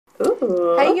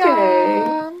Ooh, Hey okay.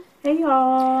 y'all! Hey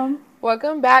y'all.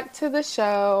 Welcome back to the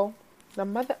show, the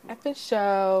mother effing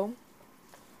show.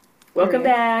 Welcome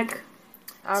Period. back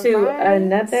All to right.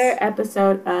 another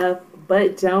episode of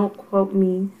But Don't Quote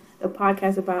Me, the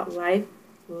podcast about life,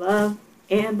 love,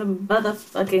 and the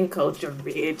motherfucking culture,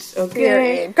 bitch. Okay?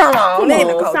 Period. Come on, Come in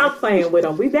the on, culture. stop playing with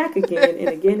them. We back again and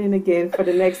again and again for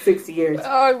the next 6 years.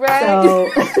 All right. So,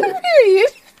 Period.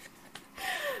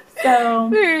 so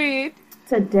Period.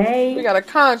 today, We got a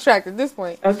contract at this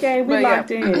point. okay, we But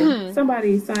locked yeah. in.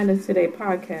 Somebody signed us to their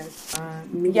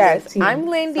podcast. Media Yes, team. I'm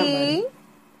Lindy, Somebody.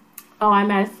 Oh, I'm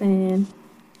Madison.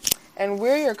 and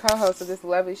we're your co-hosts of this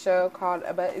lovely show called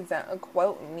But It Don't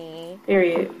Quote Me.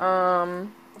 Period.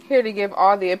 Here to give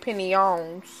all the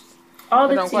opinions. All But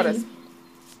the don't quote us. tea.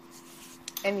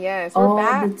 And yes, we're All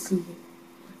back. the tea.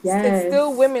 Yes. It's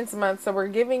still Women's Month, so we're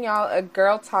giving y'all a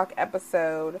girl talk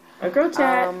episode. A girl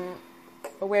chat.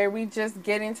 Where we just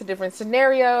get into different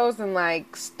scenarios and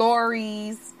like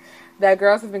stories that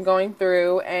girls have been going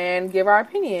through and give our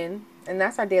opinion. And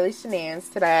that's our daily shenanigans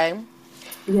today.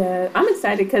 Yeah, I'm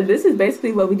excited because this is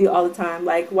basically what we do all the time.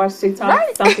 Like, watch TikTok,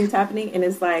 Right. something's happening, and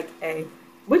it's like, hey,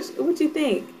 what you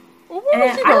think? What And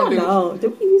was you I gonna don't do? know.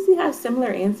 Do we usually have similar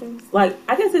answers? Like,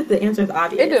 I guess if the answer is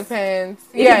obvious. It depends.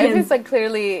 It If depends. it's like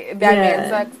clearly that Yeah. man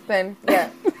sucks, then yeah.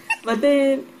 But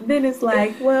then it's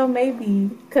like, well, maybe,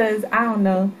 because I don't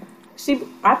know.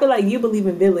 I feel like you believe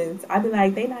in villains. I be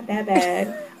like, they not that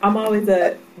bad. I'm always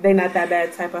a they not that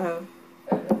bad type of hoe.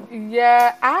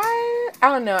 Yeah, I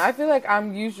don't know. I feel like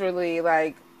I'm usually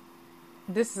like,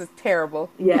 this is terrible.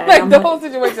 Yeah, like I'm the like- whole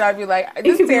situation, I'd be like, It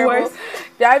this could is be terrible. worse.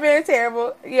 That man's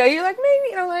terrible. Yeah, you're like,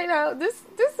 maybe. I'm like, no, this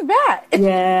is bad.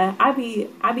 Yeah, I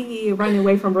be running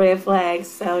away from red flags,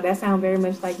 so that sounds very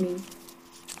much like me.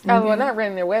 Oh, well, not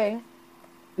running away.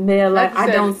 They're like, Like you I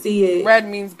said, don't see it. Red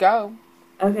means go.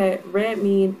 Okay, red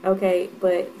mean okay,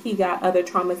 but he got other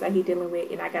traumas that he dealing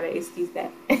with, and I gotta excuse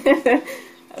that.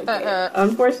 Okay.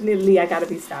 Unfortunately, I gotta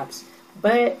be stopped.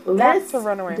 But let's to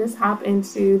run away. just hop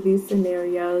into these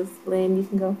scenarios. Lynn, you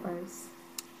can go first.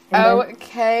 And then-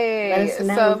 Okay, let us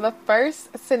know. so the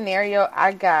first scenario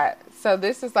I got, so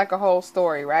this is like a whole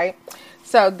story, right?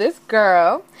 So this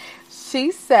girl,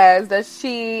 she says that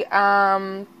she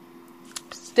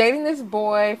dating this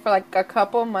boy for like a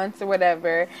couple months or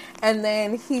whatever, and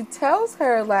then he tells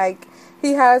her like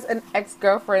he has an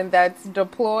ex-girlfriend that's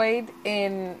deployed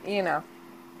in,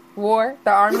 war, the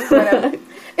army, whatever.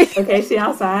 Okay, she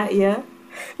outside, yeah.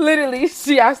 Literally,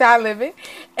 she outside living,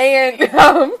 and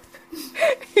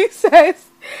he says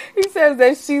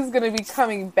that she's gonna be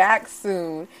coming back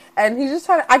soon, and he's just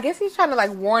trying to. I guess he's trying to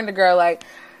like warn the girl, like,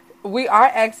 we are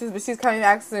exes, but she's coming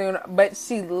back soon, but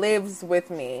she lives with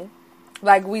me,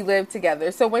 like we live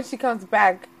together. So when she comes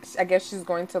back, I guess she's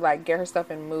going to like get her stuff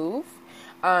and move.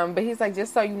 But he's like,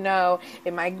 just so you know,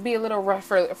 it might be a little rough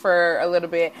for a little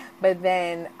bit, but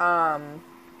then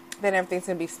everything's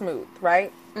gonna be smooth,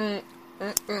 right?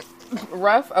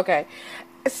 Rough, okay.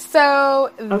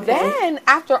 So then,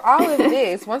 after all of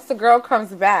this, once the girl comes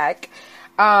back,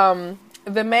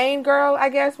 the main girl, I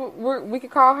guess we could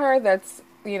call her, that's,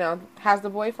 has the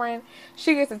boyfriend,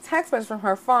 she gets a text message from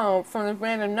her phone from a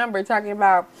random number talking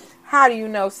about, how do you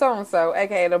know so-and-so,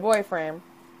 aka the boyfriend?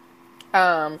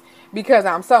 Because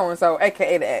I'm so-and-so,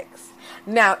 aka the ex.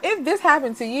 Now, if this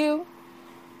happened to you,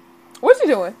 what you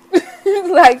doing?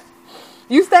 Like,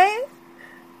 you staying?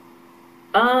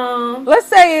 Let's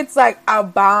say it's like a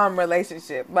bomb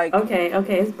relationship. Like, Okay,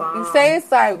 it's bomb. say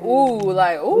it's like,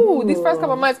 ooh, these first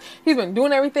couple of months, he's been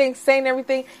doing everything, saying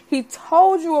everything. He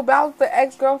told you about the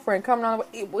ex-girlfriend coming on.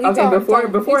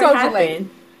 Before it happened.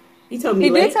 He told me He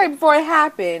late. did tell you before it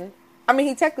happened. I mean,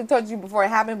 he technically told you before it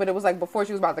happened, but it was like before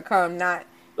she was about to come, not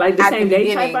like the at same the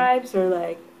day type beginning. vibes, or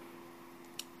like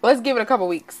Let's give it a couple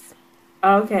weeks.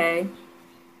 okay.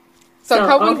 So a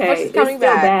couple weeks before she's coming it's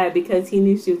still back. bad because he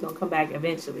knew she was gonna come back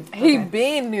eventually. He Okay.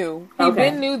 been knew. Okay.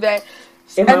 Been knew that.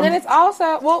 If And I'm- then it's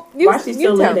also, well, Why she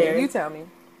still tell live me. there? You tell me.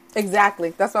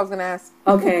 Exactly. That's what I was going to ask.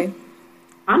 Okay.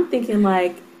 I'm thinking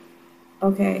like,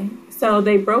 okay, so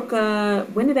they broke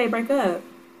up. When did they break up?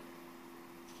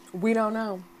 We don't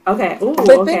know. Okay. Ooh, But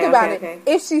okay, think about okay.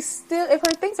 it. If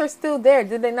her things are still there,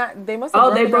 did they not? They must have.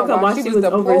 Oh, they broke up while she was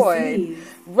deployed. overseas.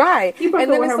 Right. He broke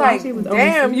And up then with it's her while like, she was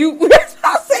damn, overseas. you. That's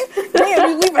what I'm saying. Damn,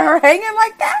 you leaving her hanging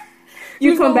like that?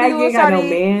 You come back, you you ain't got no shawty.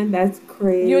 man. That's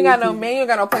crazy. You ain't got no man. You ain't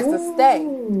got no place to stay.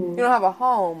 Ooh. You don't have a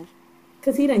home.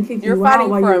 Because he done kicked You're you fighting out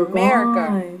while for you were America.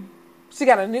 gone.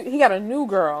 He got a new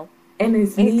girl, And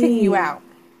it's and he's kicking you me. out.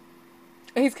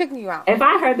 And he's kicking you out. If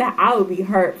I heard that, I would be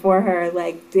hurt for her.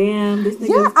 Like, damn, this nigga's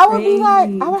crazy. I would be like,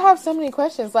 I would have so many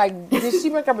questions. Like, did she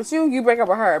break up with you? You break up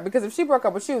with her. Because if she broke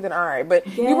up with you, then all right. But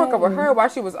you broke up with her while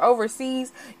she was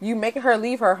overseas. You making her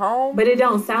leave her home. But it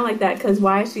don't sound like that, because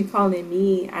why is she calling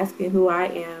me, asking who I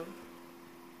am?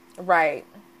 Right.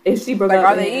 If she broke up,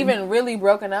 are with they him. even really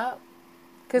broken up?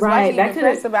 Because right,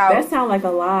 that sounds like a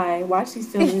lie. Why is she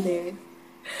still in there?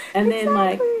 And then,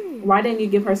 like, why didn't you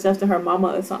give her stuff to her mama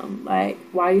or something? Like,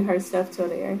 why you her stuff to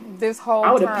there? This whole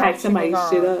I would have packed somebody's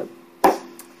shit up.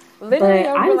 Literally,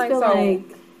 but I just like, feel so,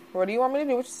 like, what do you want me to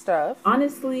do with your stuff?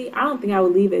 Honestly, I don't think I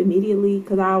would leave immediately,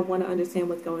 because I want to understand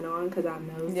what's going on, because I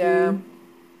know you.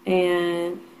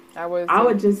 And I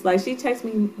would just, like, she texts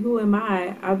me, who am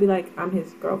I? I'd be like, I'm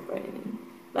his girlfriend.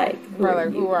 Like,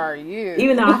 who are you?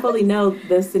 Even though I fully know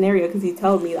the scenario, because he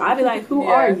told me. I'd be like, who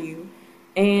are you?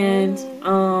 And,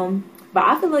 but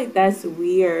I feel like that's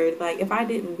weird. Like, if I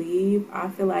didn't leave, I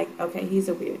feel like, okay, he's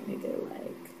a weird nigga.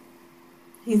 Like,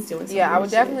 he's doing something. Yeah, I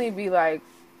would definitely be like,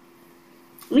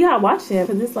 we gotta watch him,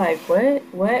 because it's like,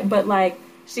 what? But, like,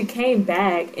 she came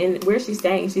back, and where's she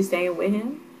staying? She's staying with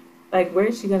him? Like, where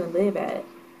is she gonna live at?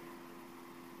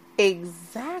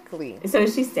 Exactly. So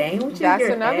is she staying with you? That's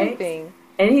another thing.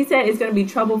 And he said it's going to be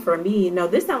trouble for me. No,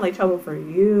 this sounds like trouble for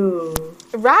you.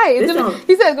 Right. He said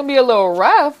it's going to be a little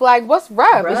rough. Like, what's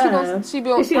rough? Is she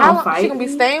going to be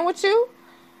staying with you?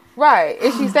 Right.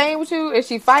 Is she staying with you? Is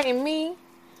she fighting me?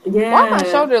 Yeah. Why my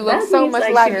shoulder looks so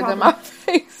much lighter than my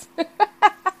face?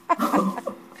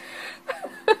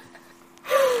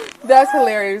 That's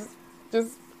hilarious.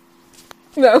 Just,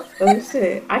 no. Oh,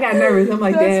 shit. I got nervous. I'm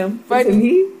like, damn. Funny. Is it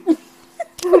me?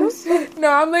 No,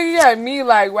 I'm looking at me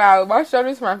like, wow, my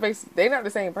shoulders to my face, they not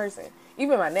the same person.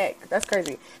 Even my neck. That's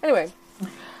crazy. Anyway.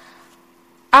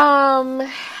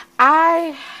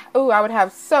 I would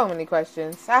have so many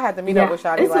questions. I had to meet up with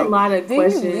Shawty. It's like, a lot of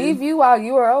questions. Did he leave you while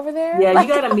you were over there? Yeah, you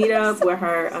gotta meet up with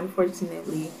her,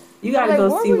 unfortunately. You gotta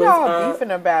go see what's up. What were y'all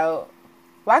beefing about?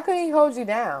 Why couldn't he hold you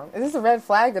down? Is this a red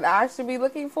flag that I should be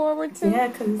looking forward to? Yeah,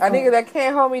 because a nigga that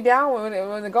can't hold me down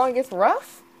when the going gets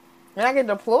rough? And I get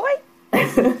deployed?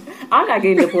 I'm not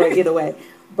getting deployed either way.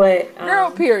 But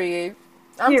girl, period.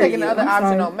 I'm taking the other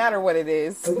option no matter what it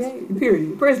is. Okay,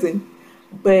 period. Prison.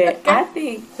 But okay. I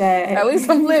think that at least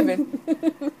I'm living.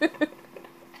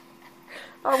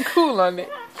 I'm cool on it.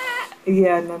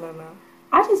 Yeah, no.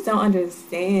 I just don't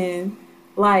understand.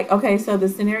 Like, okay, so the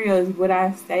scenario is, would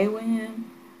I stay with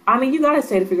him? I mean, you gotta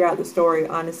stay to figure out the story,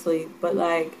 honestly. But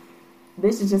like,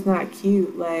 this is just not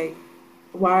cute. Like,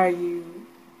 why are you?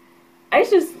 It's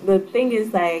just, the thing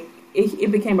is, like,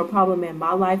 it became a problem in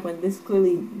my life when this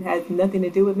clearly has nothing to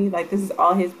do with me. Like, this is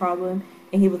all his problem.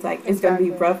 And he was like, it's going to be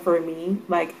rough for me.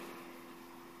 Like,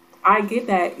 I get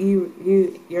that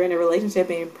you're in a relationship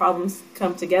and problems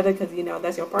come together because, you know,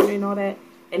 that's your partner and all that.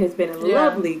 And it's been a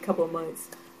lovely couple of months.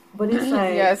 But it's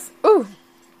like... Yes. Ooh.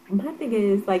 My thing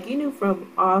is, like, you knew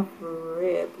from off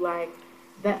rip, like,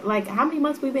 that, like, how many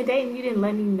months we've been dating, you didn't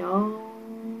let me know?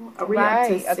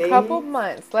 Right, a couple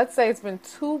months. Let's say it's been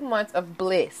 2 months of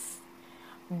bliss,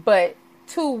 but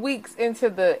 2 weeks into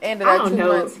the end of that 2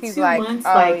 months, he's 2 like, months,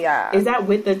 "Oh like, yeah." Is that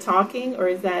with the talking, or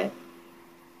is that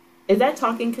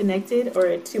talking connected,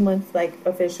 or 2 months like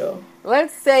official?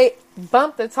 Let's say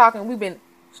bump the talking. We've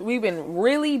been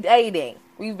really dating.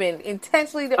 We've been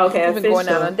intentionally. Okay, we've official. been going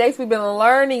out on dates. We've been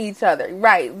learning each other.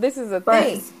 Right. This is a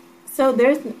thing. So there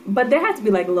has to be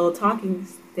like a little talking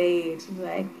stage,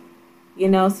 like. You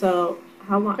know, so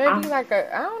how long? Maybe I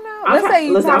don't know. Let's say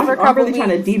you talked for a couple I'm really weeks.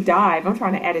 trying to deep dive. I'm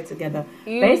trying to add it together.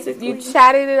 Basically, you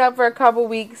chatted it up for a couple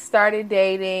weeks, started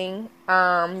dating.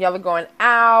 Y'all are going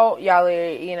out. Y'all are,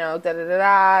 you know,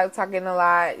 talking a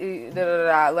lot,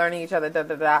 learning each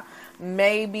other,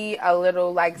 Maybe a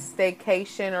little like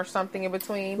staycation or something in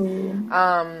between.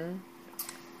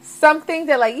 Something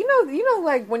that, like, you know,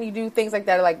 like when you do things like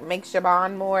that, it, like, makes you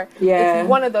bond more. Yeah. It's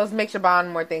one of those makes you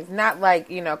bond more things. Not like,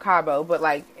 you know, Cabo, but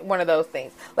like one of those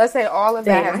things. Let's say all of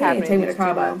that has happened. Take me to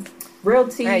Cabo. Real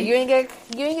tea. Right, you ain't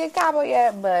get Cabo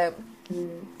yet, but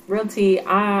real tea.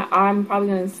 I'm probably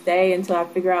gonna stay until I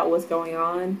figure out what's going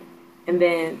on, and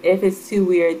then if it's too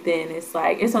weird, then it's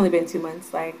like, it's only been 2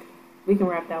 months. Like, we can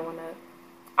wrap that one up.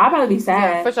 I'll probably be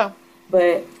sad. Yeah, for sure.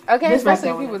 But okay, especially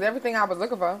if he was everything I was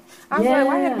looking for. I was like,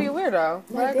 why you have to be a weirdo?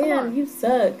 Like, damn, you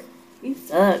suck. You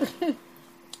suck.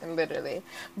 Literally.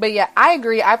 But yeah, I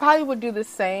agree. I probably would do the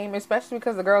same, especially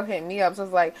because the girl hit me up. So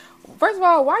it's like, first of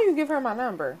all, why you give her my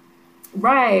number?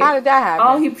 Right. How did that happen?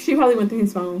 Oh, she probably went through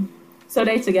his phone. So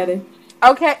they together.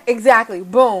 Okay, exactly.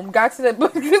 Boom. Got to the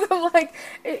book. Because I'm like,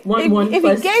 if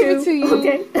he gave it to you,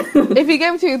 okay. if he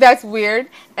gave it to you, that's weird.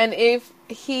 And if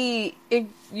if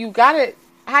you got it,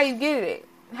 how you get it?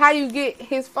 How you get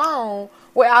his phone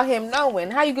without him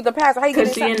knowing? How you get the password? How you get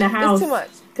Because she in the house. It's too much.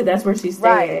 Because that's where she stayed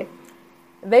Right.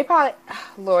 They probably,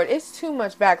 Lord, it's too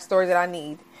much backstory that I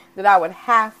need, that I would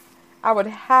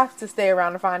have to stay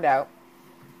around to find out.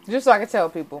 Just so I can tell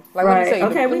people. Like, right. let me tell you,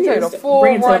 okay, let me tell you the full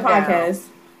bring it to the rundown. podcast.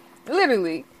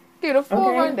 Literally, get a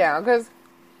full rundown. Because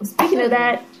speaking of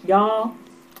that, y'all,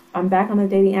 I'm back on the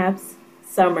dating apps.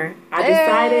 Summer. I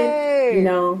decided, you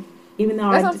know, even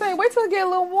though that's what I'm saying. Wait till it get a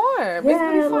little warm. Yeah, it's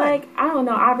gonna be fun. like, I don't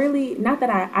know. I really, not that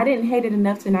I didn't hate it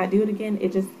enough to not do it again.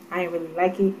 It just, I didn't really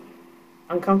like it.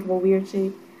 Uncomfortable, weird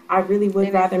shit. I really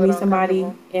would rather meet somebody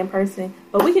in person.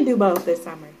 But we can do both this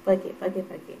summer. Fuck it.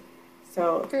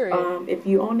 So, if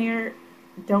you on there,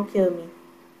 don't kill me.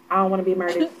 I don't want to be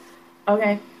murdered.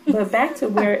 Okay. But back to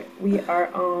where we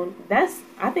are on.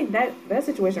 I think that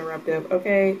situation wrapped up.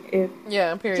 Okay.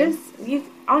 Period.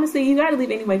 Honestly, you gotta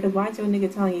leave anyway. Because why is your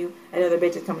nigga telling you another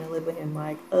bitch is coming to live with him?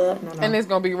 Like, no. And it's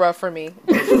gonna be rough for me.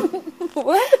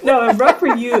 What? No, rough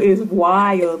for you is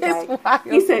wild. It's wild.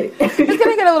 He said it's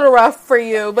gonna get a little rough for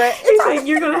you, but he's like,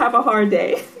 you're gonna have a hard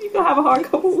day. You're gonna have a hard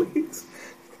couple weeks.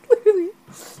 Literally.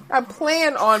 I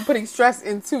plan on putting stress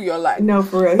into your life. No,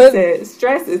 for real. He said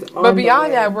stress is on. But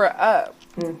beyond that, we're up.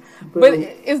 But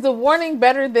is the warning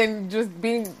better than just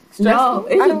being stressful?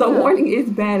 No, the warning is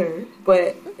better,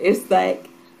 but it's like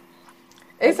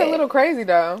it's a little crazy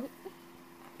though.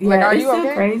 Yeah, like, are it's you still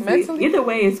okay? Crazy. Mentally? Either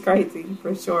way, it's crazy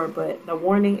for sure. But the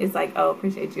warning is like, oh,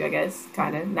 appreciate you, I guess,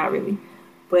 kind of, not really,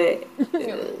 but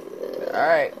all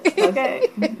right, okay.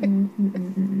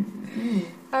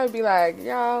 I would be like,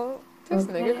 y'all, this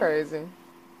nigga crazy.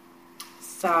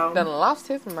 So done lost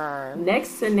his mind. Next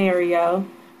scenario,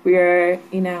 we're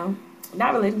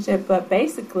not relationship, but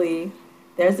basically,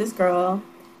 there's this girl,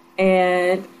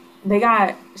 and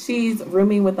she's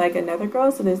rooming with like another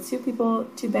girl. So there's 2 people,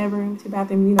 2 bedroom, 2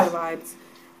 bathroom, you know the vibes.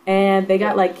 And they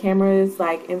got like cameras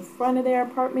like in front of their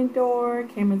apartment door,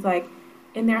 cameras like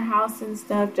in their house and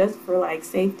stuff, just for like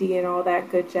safety and all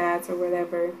that good jazz or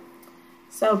whatever.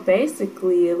 So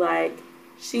basically, like,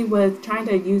 she was trying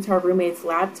to use her roommate's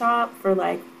laptop for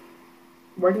like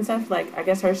working stuff. Like, I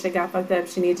guess her shit got fucked up.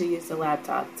 She needed to use the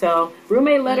laptop. So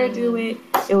roommate let her do it.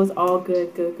 It was all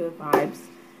good vibes.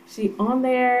 She on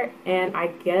there, and I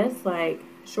guess like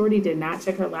Shorty did not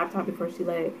check her laptop before she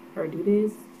let her do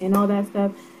this and all that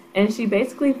stuff. And she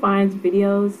basically finds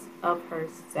videos of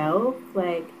herself,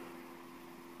 like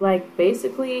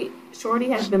basically Shorty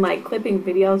has been like clipping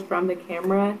videos from the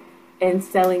camera and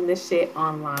selling the shit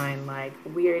online, like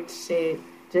weird shit,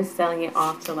 just selling it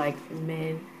off to like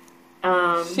men.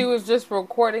 She was just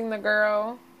recording the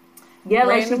girl. Yeah,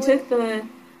 randomly? Like she took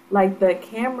the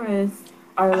cameras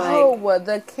are like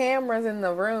the cameras in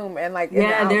the room and like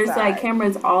there's like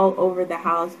cameras all over the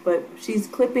house, but she's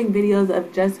clipping videos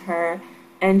of just her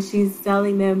and she's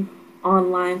selling them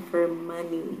online for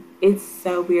money. It's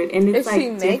so weird, and it's like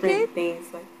different naked?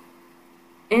 Things like.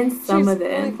 And some of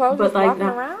them, but like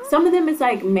some of them is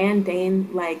like mundane,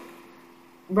 like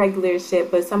regular shit.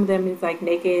 But some of them is like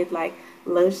naked, like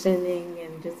lotioning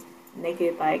and just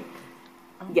naked, like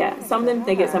some of them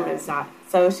they get, some of them it's not.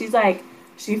 So she's like,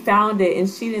 she found it and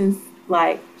she didn't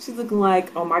like. She's looking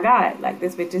like, oh my god, like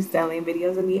this bitch is selling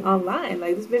videos of me online.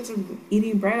 Like this bitch is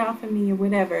eating bread off of me or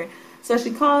whatever. So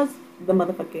she calls the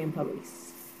motherfucking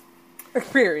police.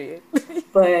 Period.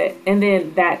 And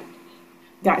then that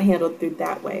got handled through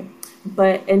that way.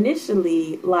 But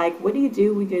initially, like, what do you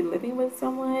do when you're living with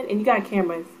someone and you got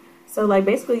cameras? So like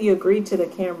basically you agreed to the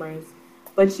cameras,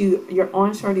 but you're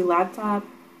on Shorty laptop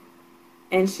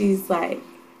and she's like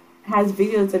has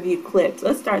videos of you clipped.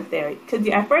 Let's start there, because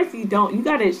at first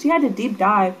she had to deep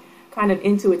dive kind of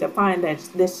into it to find that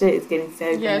this shit is getting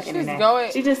saved on the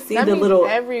internet. She just see the little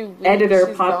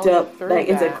editor popped up like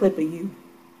it's a clip of you.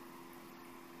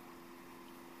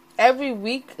 Every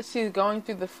week she's going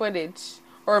through the footage,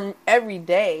 or every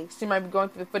day she might be going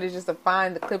through the footage just to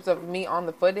find the clips of me on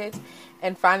the footage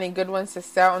and finding good ones to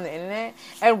sell on the internet.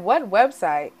 And what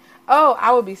website? Oh,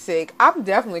 I would be sick. I'm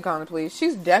definitely calling the police.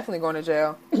 She's definitely going to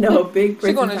jail. No, big prison.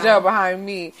 She's going to jail behind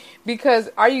me. Because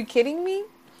are you kidding me?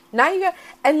 Now you got,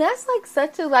 and that's like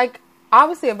such a like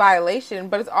obviously a violation,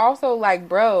 but it's also like,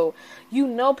 bro,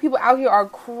 people out here are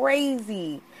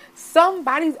crazy.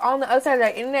 Somebody's on the other side of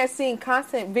the internet seeing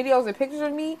constant videos and pictures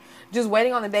of me, just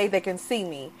waiting on the day they can see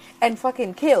me and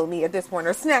fucking kill me at this point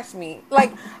or snatch me.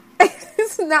 Like,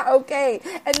 it's not okay.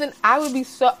 And then I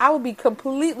would be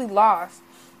completely lost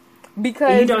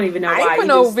because you don't even know I why. ain't put You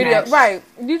no just video. snatched. Right,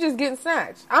 you just getting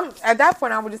snatched. I'm at that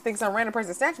point. I would just think some random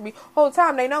person snatched me. Whole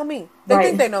time they know me. They Right.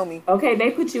 think they know me. Okay,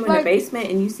 they put you in the Like, basement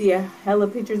and you see a hella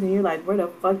pictures and you're like, where the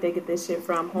fuck they get this shit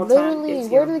from? Whole time literally, it's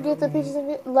where your did they get the roommate. pictures of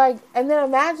it? Like, and then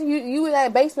imagine you in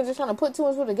that basement just trying to put two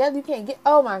and two together. You can't get.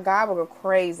 Oh my god, we'll go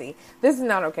crazy. This is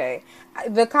not okay.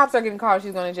 The cops are getting called.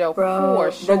 She's going to jail Bro,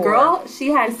 for sure. the girl, she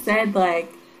had said, like,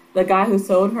 the guy who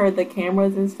sold her the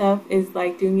cameras and stuff is,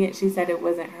 like, doing it. She said it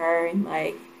wasn't her and,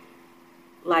 like...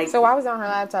 So why was it on her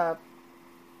laptop?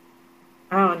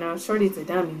 I don't know. Shorty's a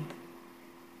dummy.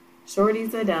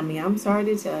 Shorty's a dummy. I'm sorry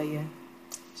to tell you.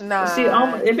 Nah.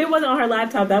 If it wasn't on her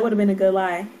laptop, that would have been a good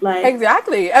lie. Like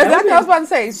Exactly. Exactly. I was about to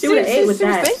say. She would have ate with she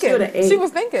that. Was thinking. She would have ate. She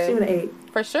was thinking. She would have ate.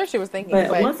 For sure, she was thinking.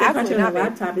 But once they caught absolutely you on the not.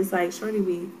 laptop, it's like, Shorty,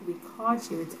 we caught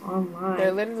you. It's online.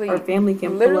 They're literally. Our family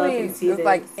can pull up and see it's this.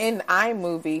 like in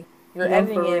iMovie. You're No,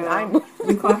 editing for in real. iMovie.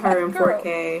 You caught her in Girl.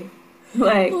 4K.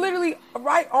 Like Literally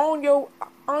right on your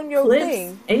clips.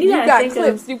 thing. And you gotta got think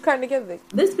clips. of You cutting together.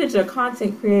 this bitch a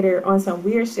content creator on some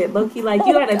weird shit. Low key, like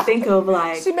you gotta think of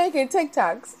like She making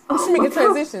TikToks. Oh She making my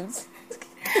God. transitions.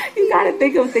 you gotta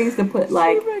think of things to put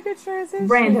like She making transitions.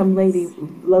 random lady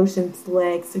lotions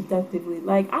legs seductively.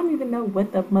 Like I don't even know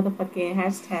what the motherfucking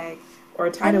hashtag or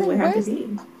title then would have to where's-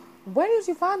 be. Where did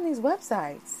you find these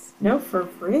websites? No, for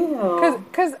real.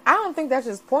 Cause I don't think that's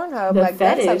just Pornhub. The Like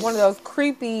that's like fetish. one of those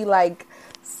creepy like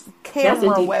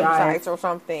camera deep websites dive. or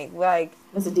something. Like,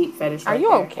 That's a deep fetish. are right you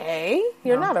there. okay?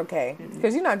 You're No. not okay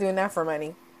because you're not doing that for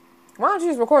money. Why don't you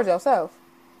just record yourself?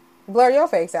 Blur your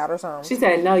face out or something. She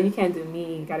said, "No, you can't do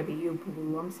me. Gotta be you,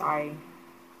 boo. I'm sorry."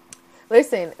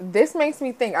 Listen, this makes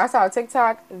me think. I saw a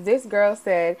TikTok. This girl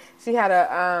said she had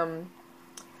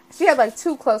she had like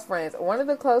two close friends. One of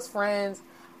the close friends,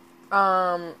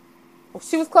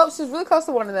 she was close. She was really close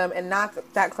to one of them, and not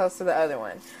that close to the other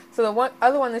one. So the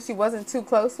other one that she wasn't too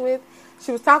close with,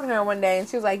 she was talking to her one day, and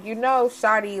she was like,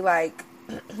 Shawty, like,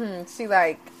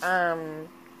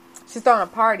 she's throwing a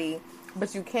party,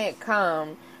 but you can't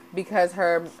come because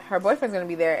her boyfriend's gonna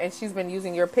be there, and she's been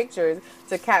using your pictures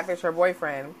to catfish her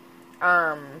boyfriend.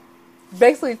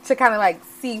 Basically to kind of like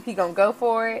see if he gonna go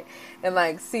for it and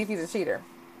like see if he's a cheater,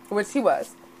 which he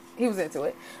was. He was into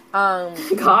it.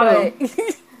 Got him.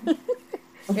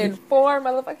 In 4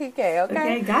 motherfucking K, okay?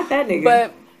 Okay, got that nigga.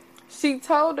 But she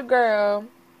told the girl,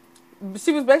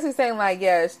 she was basically saying like,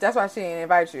 yeah, that's why she didn't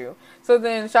invite you. So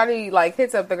then Shawty like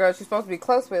hits up the girl she's supposed to be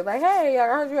close with, like, hey, I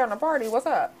heard you having a party. What's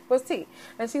up? What's tea?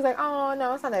 And she's like, oh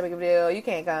no, it's not that big of a deal. You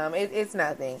can't come. It's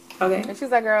nothing. Okay. And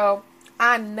she's like, girl,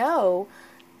 I know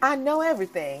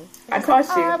everything. I caught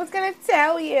you. Oh, I was gonna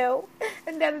tell you,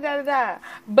 and da da da da da.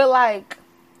 But like,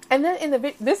 and then in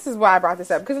the this is why I brought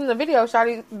this up, because in the video,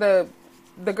 Shawty,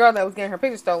 the girl that was getting her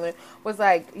picture stolen was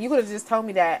like, you could have just told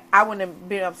me that, I wouldn't have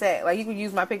been upset. Like, you could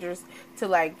use my pictures to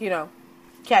like,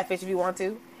 catfish if you want to.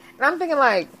 And I'm thinking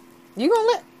like,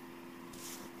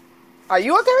 are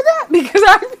you okay with that? Because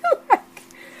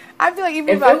I feel like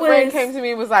even if my friend came to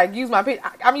me and was like, use my picture,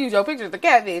 I'm gonna use your pictures to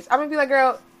catfish, I'm gonna be like,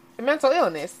 girl, mental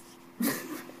illness.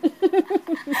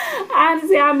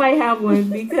 Honestly, I might have one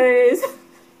because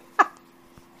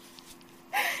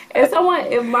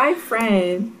if my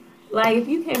friend, like, if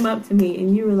you came up to me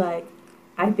and you were like,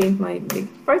 I think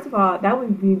first of all, that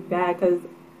would be bad because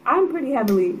I'm pretty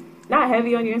heavily, not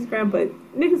heavy on your Instagram, but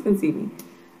niggas can see me.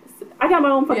 I got my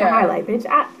own fucking highlight, bitch.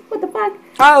 What the fuck?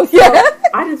 Oh, yeah. So,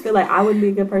 I just feel like I wouldn't be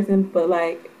a good person, but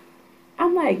like,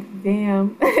 I'm like,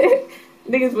 damn,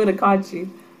 niggas would have caught you.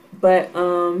 But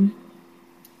I'm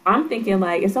thinking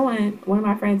like, if one of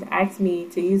my friends asked me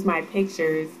to use my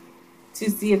pictures to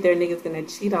see if their nigga's gonna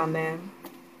cheat on them,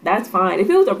 that's fine. If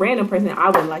it was a random person, I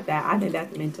wouldn't like that. I think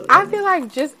that's mental illness. I feel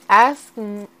like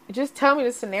just tell me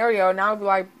the scenario, and I would be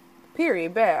like,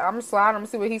 period, bet. I'm gonna slide. I'm gonna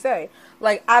see what he say.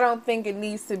 Like, I don't think it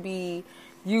needs to be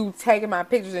you taking my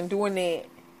pictures and doing it.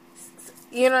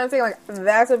 You know what I'm saying? Like,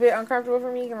 that's a bit uncomfortable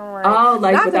for me. And I'm like, oh,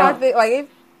 like not without, that I think like if.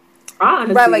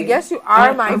 honestly, Right, like, yes, you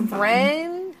are my I'm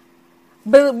friend.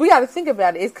 But we got to think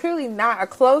about it. It's clearly not a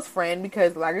close friend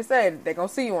because, like I said, they're going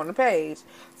to see you on the page.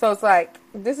 So it's like,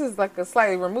 this is like a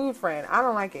slightly removed friend. I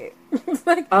don't like it.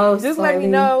 Like, just let me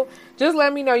know. Just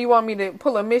let me know you want me to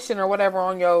pull a mission or whatever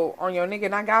on your nigga,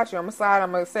 and I got you. I'm going to slide.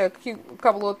 I'm going to say a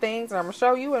couple little things, and I'm going to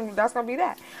show you, and that's going to be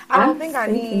that. I don't think I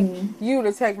need you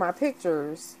to take my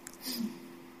pictures.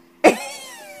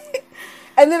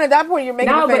 And then at that point, you're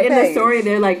making a fake but in page. the story,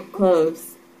 they're like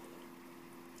close.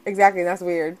 Exactly, that's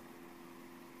weird.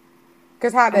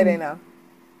 Cause how they didn't know?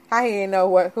 How he didn't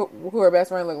know who her best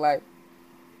friend looked like?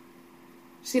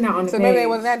 She not on the so page. Maybe they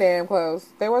wasn't that damn close.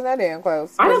 They wasn't that damn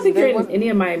close. I don't think you're in any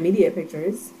of my immediate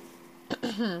pictures.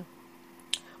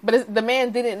 But the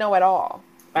man didn't know at all.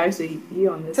 Actually,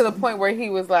 you on this To the one. point where he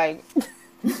was like...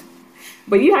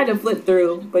 But you had to flip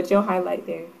through, but your highlight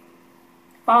there.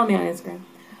 Follow me on Instagram.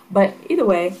 But either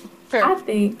way, I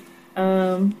think,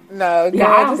 No, yeah,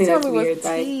 I don't just think tell that's me weird. what's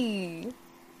Like, tea.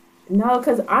 no,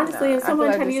 because honestly, Nah, if I someone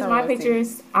feel like try to just use tell my me what's tea.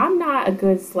 pictures, I'm not a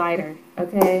good slider,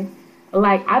 okay?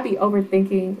 Like, I be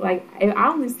overthinking. Like, I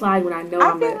only slide when I know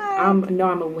I feel like...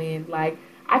 I'm a win. Like,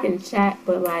 I can chat,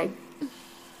 but like,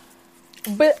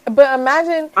 But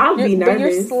imagine I'll be but you're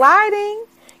nervous. sliding.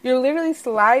 You're literally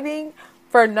sliding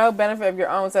for no benefit of your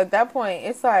own. So at that point,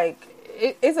 it's like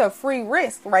it's a free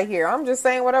risk right here. I'm just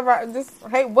saying whatever.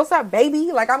 Hey, what's up,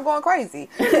 baby? Like I'm going crazy.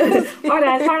 Hold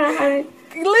on.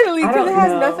 Literally, I because it don't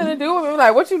has know. nothing to do with me.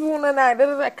 Like, what you doing tonight?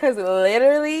 Because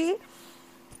literally,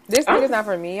 this I'm- nigga's not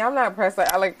for me. I'm not pressed. I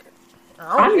don't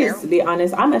I'm care. just to be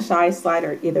honest, I'm a shy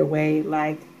slider either way.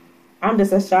 Like, I'm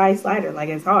just a shy slider. Like,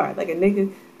 it's hard. Like a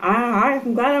nigga,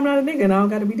 I'm glad I'm not a nigga and I don't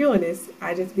got to be doing this.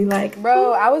 I just be like,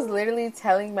 Bro, I was literally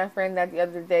telling my friend that the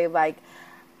other day, like,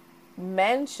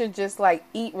 men should just, like,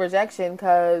 eat rejection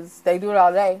because they do it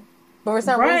all day. But for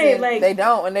some Right, reason, like- they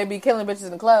don't, and they be killing bitches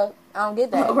in the club. I don't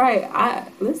get that.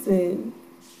 right. Listen,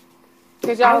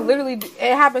 Because y'all literally,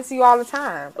 it happens to you all the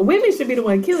time. women should be the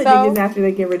one killing So- niggas after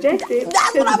they get rejected.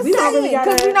 That's what I'm we don't saying, really because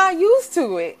gotta- we're not used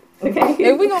to it. Okay.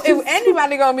 If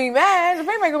anybody gonna be mad, if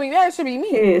anybody gonna be mad, it should be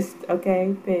me. Pissed,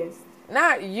 okay? Pissed.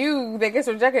 Not you that gets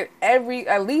rejected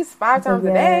at least 5 times a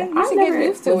Yeah, day. You I should never- get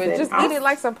used to it. listen, Just eat it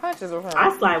like some punches or I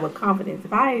something. slide with confidence.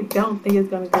 If I don't think it's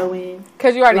gonna go in,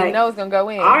 Because you already like, know it's gonna go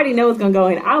in. I already know it's gonna go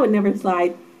in. I would never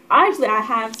slide. Actually, I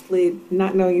have slid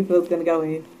not knowing if it was gonna go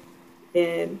in,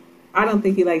 and I don't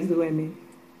think he likes the women.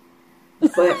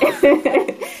 But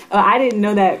I didn't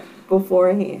know that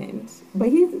beforehand. But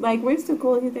he's like, we're still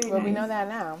cool. He's very Well, nice. we know that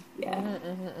now. Yeah.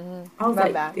 Mm-hmm. I was Love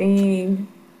like, that. dang,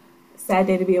 sad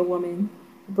day to be a woman.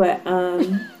 But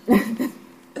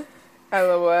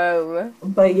LOL.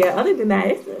 but yeah, other than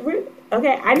that, we're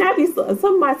okay. I not be some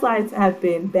of my slides have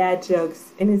been bad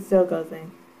jokes, and it still goes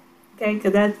in. Okay,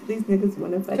 because that's these niggas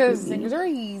want to fuck Because with me. niggas are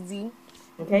easy.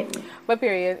 Okay, But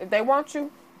period. If they want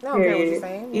you, they don't care what Period. you're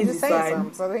saying. You're Easy just saying slide.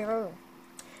 something. So they know.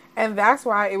 And that's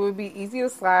why it would be easy to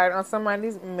slide on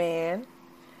somebody's man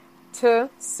to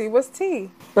see what's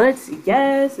tea. but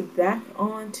yes, back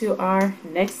on to our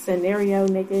next scenario,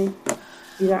 nigga.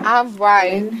 You got All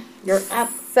right. and you're up.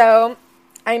 So,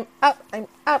 I'm up.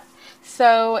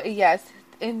 So, yes,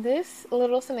 in this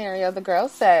little scenario, the girl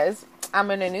says, I'm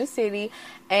in a new city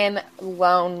and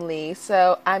lonely.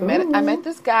 So, I met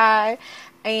this guy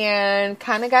and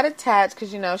kind of got attached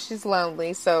because, you know, she's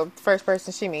lonely. So, first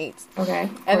person she meets. Okay,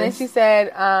 And then she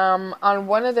said, on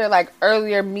one of their, like,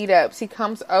 earlier meetups, he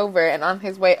comes over, and on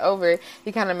his way over,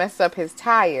 he kind of messed up his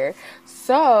tire.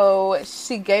 So,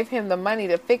 she gave him the money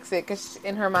to fix it, because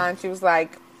in her mind, she was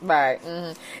like, right.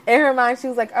 In her mind, she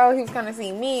was like, oh, he was going to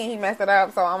see me, and he messed it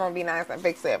up, so I'm going to be nice and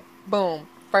fix it. Boom.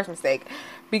 First mistake.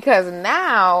 Because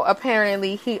now,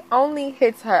 apparently, he only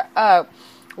hits her up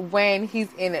when he's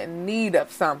in need of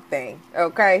something.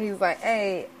 Okay? He's like,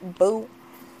 hey, boo.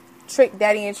 Trick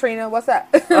Daddy and Trina, what's up?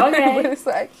 Okay. But it's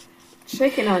like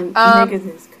tricking on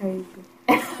niggas is crazy.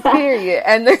 period.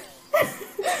 And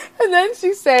then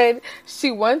she said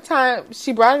she brought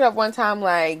it up one time,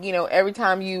 like, you know, every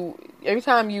time you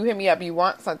hit me up, you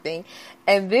want something.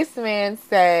 And this man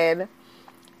said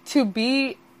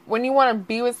when you want to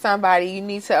be with somebody, you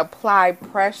need to apply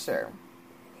pressure.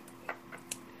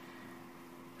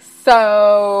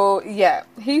 So yeah,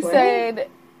 he said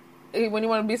when you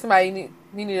want to be somebody,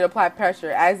 you need to apply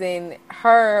pressure, as in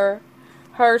her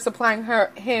supplying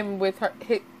him with her.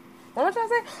 What am I trying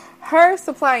to say? Her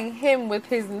supplying him with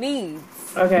his needs.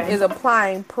 Okay. Is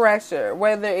applying pressure,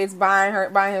 whether it's buying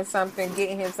him something,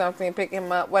 getting him something, picking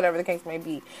him up, whatever the case may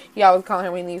be. He always calling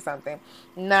him when he needs something.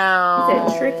 Now, He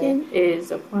said tricking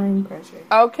is applying pressure.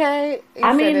 Okay,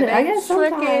 I mean, it I ain't guess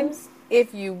tricking sometimes.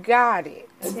 if you got it.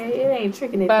 Okay, it ain't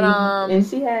tricking if But, you and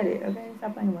she had it. Okay,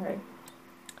 stop playing with her.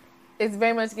 It's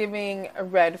very much giving a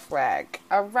red flag.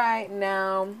 All right,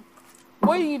 now,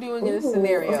 what are you doing in this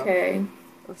scenario? Okay.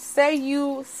 Let's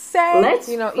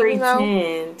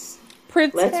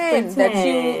Pretend.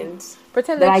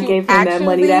 pretend that I you gave him that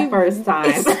money that first time.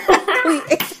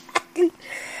 Exactly.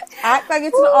 Act like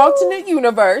it's an alternate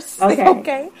universe. Okay.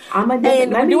 Okay. And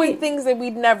we're doing things. things that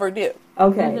we'd never do.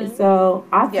 Okay, so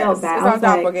I felt bad. It's I our was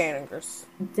like, doppelgangers.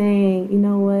 dang, you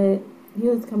know what? He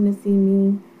was coming to see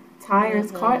me.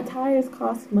 Tires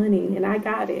cost money, and I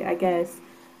got it, I guess.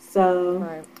 So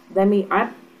Right.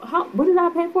 what did I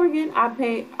pay for again? I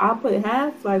put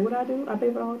half. Like, what I do? I pay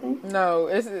for the whole thing. No,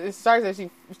 it starts that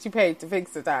she paid to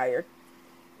fix the tire.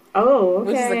 Oh, okay.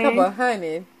 Which is a couple of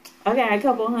 $100. Okay, a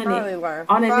couple I hundred only learned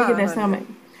on a nigga that's 500.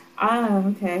 coming.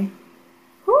 Oh, okay.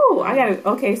 Whew, I Mm. gotta.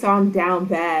 Okay, so I'm down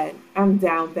bad. I'm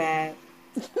down bad.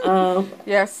 Um,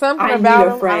 Yeah, something I need about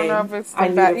a him. I don't know if friend. it's the I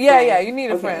need a fact. Yeah, yeah, friend. you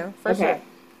need a Okay, friend for sure. okay.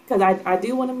 Because I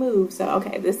do want to move. So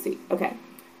okay, let's see. Okay,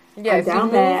 I'm Yes, you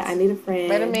down bad. I moved, need a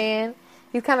met a friend. man.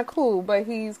 He's kind of cool, but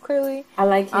he's clearly, I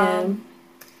like um, him.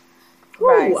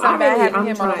 right. Whew, Something bad happened to I'm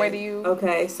him on the way to trying. you.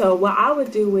 Okay, so what I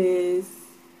would do is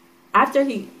after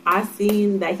I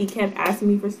seen that he kept asking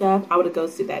me for stuff, I would have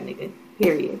ghosted that nigga.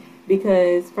 Period.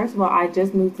 Because first of all, I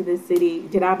just moved to this city.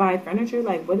 Did I buy furniture?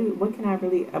 Like, what can I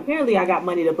really? Apparently, I got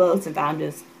money to blow since I'm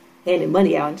just handing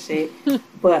money out and shit.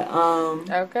 But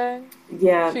Okay.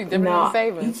 yeah, She dipping in no. You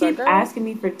savings. So, keep girl. asking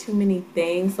me for too many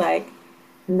things. Like,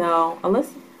 no,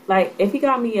 unless like if he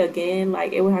got me again,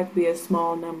 like it would have to be a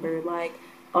small number. Like,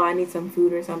 oh, I need some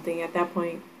food or something. At that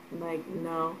point, like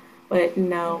no. But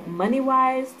no, money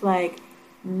wise, like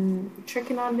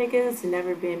tricking on niggas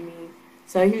never been me.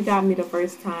 So he got me the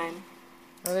first time.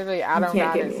 Literally, I You don't can't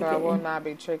got get it, me so I will again. not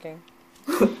be tricking.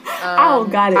 I don't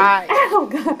got it. I I don't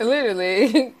got it.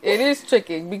 literally, it is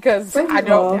tricking because First I of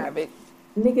don't all, have it.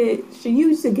 nigga, she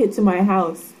used to get to my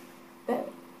house. That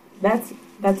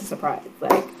that's a surprise.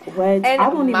 Like what? I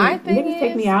won't And my even thing niggas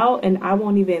take me is, out, and I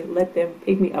won't even let them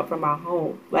pick me up from my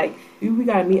home. Like we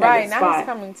gotta meet at right a now he's spot,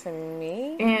 coming to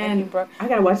me, and he and broke. I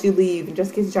gotta watch you leave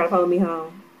just in case you try to follow me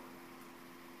home.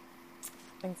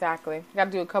 Exactly. Got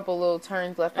to do a couple little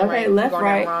turns left and Okay, right. You're left, going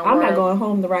down the right. wrong I'm not road. going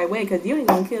home the right way because you ain't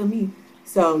gonna kill me.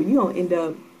 So you gonna end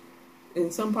up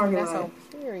in some parking That's lot. on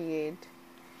period.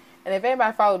 And if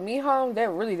anybody followed me home,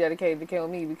 they're really dedicated to kill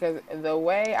me because the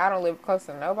way I don't live close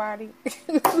to nobody.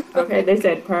 Okay, they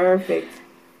said perfect.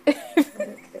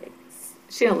 Perfect.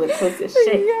 She don't live close to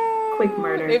shit. Quick Yeah,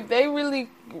 murder. if they really,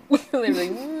 literally,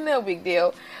 no big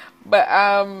deal. But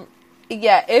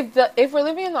yeah, if we're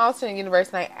living in the alternate universe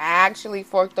and I actually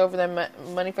forked over the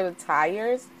money for the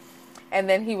tires, and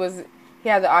then he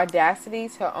had the audacity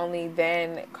to only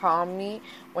then call me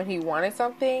when he wanted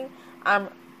something, I'm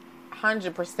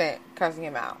 100% cussing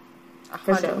him out.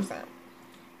 For sure. 100%.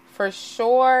 For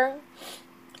sure.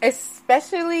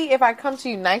 Especially if I come to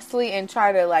you nicely and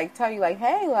try to like tell you like,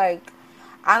 hey, like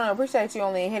I don't appreciate you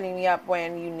only hitting me up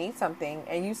when you need something,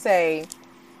 and you say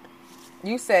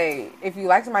if you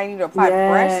like somebody, you need to apply Yeah.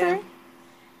 pressure.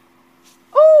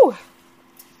 Ooh,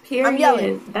 Period. I'm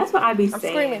yelling. That's what I be I'm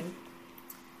saying. screaming.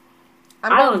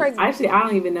 I'm I going don't crazy. actually. I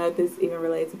don't even know if this even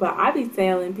relates, but I be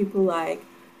telling people like,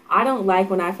 I don't like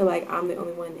when I feel like I'm the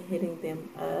only one hitting them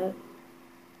up.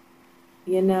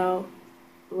 You know,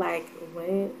 like what,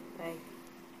 like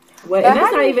what, But and how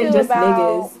that's do not you even feel just about?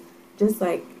 niggas, just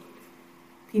like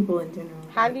people in general,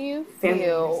 How like do you family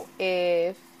members. feel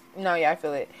if? No, yeah, I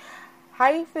feel it.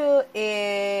 How do you feel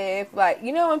if, like,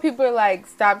 you know, when people are like,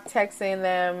 stop texting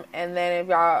them, and then if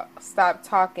y'all stop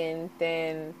talking,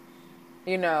 then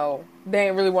you know they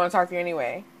ain't really want to talk to you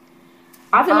anyway.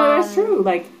 I feel like that's true.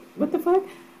 Like, what the fuck?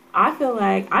 I feel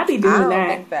like I be I doing don't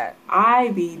that. think that. I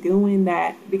be doing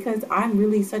that because I'm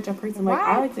really such a person. Like,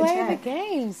 I Why like to play the chat.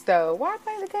 games though? Why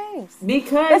play the games? That's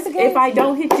Because the if games. I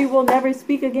don't hit you, we'll never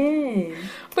speak again.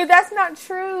 But that's not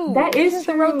true. That It's is just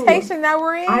the true. rotation that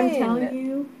we're I'm in. telling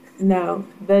you, no.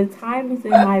 The times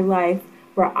in my life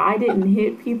where I didn't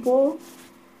hit people,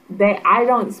 I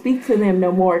don't speak to them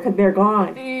no more because they're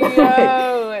gone.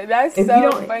 Yo, that's If you so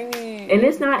don't, funny. and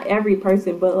it's not every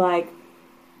person, but like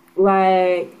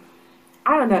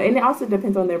I don't know, and it also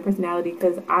depends on their personality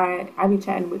because I be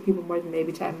chatting with people more than they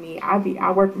be chatting me.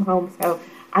 I work from home, so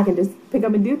I can just pick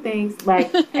up and do things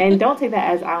like, and don't take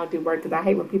that as I don't do work because I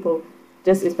hate when people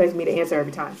just expect me to answer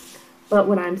every time. But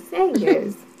what I'm saying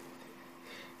is,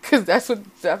 Because that's what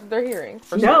they're hearing.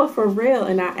 For no, sure. for real,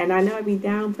 and I know I be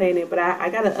downplaying it, but I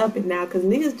gotta up it now because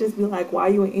niggas just be like, why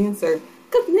you ain't answer?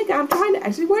 Because nigga, I'm trying to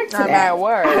actually work I'm today. at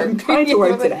work. I'm trying to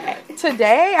work today.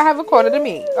 Today, I have a quota to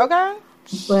meet. Okay.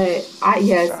 But Shut I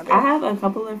it. have a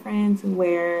couple of friends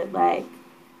where like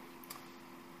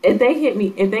if they hit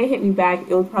me back,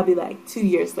 it was probably like 2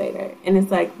 years later, and it's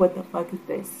like, what the fuck is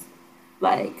this?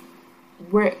 Like,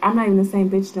 I'm not even the same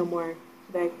bitch no more.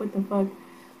 Like, what the fuck?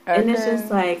 And it's just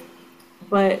Okay. like,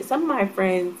 but some of my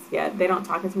friends, yeah, they don't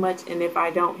talk as much, and if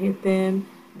I don't hit them,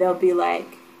 they'll be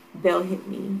like, they'll hit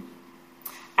me.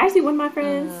 Actually, one of my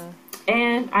friends,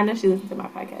 and I know she listens to my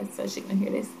podcast, so she can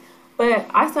hear this. But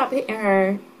I stopped hitting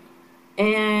her,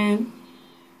 and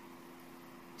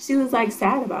she was like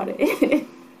sad about it.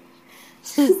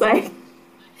 She was like,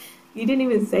 "You didn't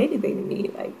even say anything to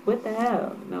me. Like, what the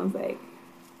hell?" And I was like,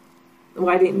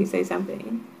 "Why didn't you say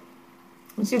something?"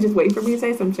 And she just waited for me to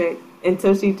say some shit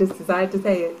until she just decided to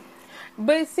say it.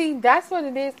 But see, that's what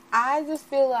it is. I just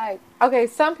feel like, okay,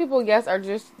 some people, yes, are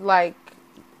just like,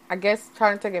 I guess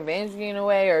trying to take advantage of you in a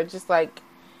way, or just like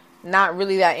not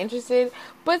really that interested.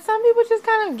 But some people just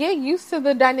kind of get used to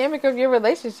the dynamic of your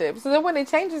relationship. So then when it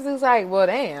changes, it's like, well,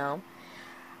 damn,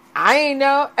 I ain't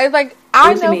know. It's like,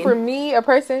 I What you know for mean? me, a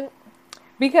person,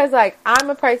 because like I'm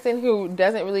a person who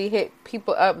doesn't really hit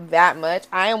people up that much.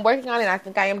 I am working on it. I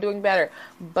think I am doing better,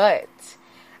 but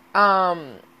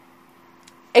um,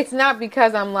 it's not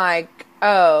because I'm like,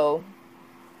 oh,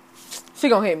 she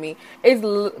gonna hit me. It's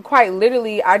quite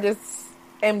literally, I just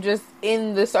am just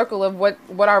in the circle of what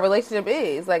our relationship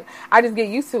is. Like, I just get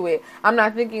used to it. I'm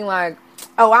not thinking like,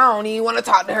 oh, I don't even want to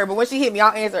talk to her, but when she hit me,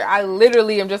 I'll answer. I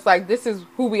literally am just like, this is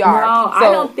who we No, are. So,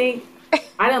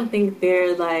 I don't think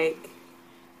they're like.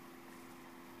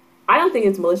 I don't think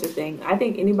it's a malicious thing. I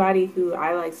think anybody who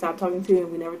I like stopped talking to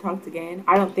and we never talked again,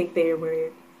 I don't think they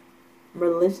were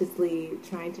maliciously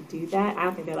trying to do that. I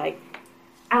don't think they're like,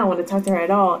 I don't want to talk to her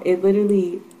at all. It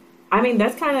literally, I mean,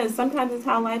 that's kind of sometimes it's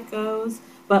how life goes.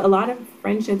 But a lot of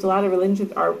friendships, a lot of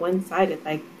relationships are one sided.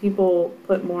 Like people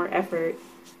put more effort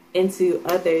into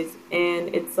others,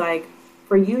 and it's like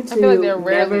for you I feel like to they're never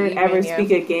rarely ever even, yeah.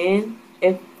 speak again.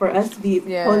 If for us to be supposed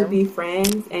Yeah, to be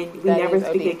friends and we that never is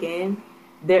speak OD. again,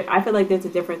 there I feel like there's a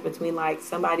difference between like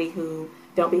somebody who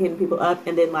don't be hitting people up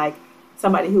and then like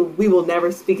somebody who we will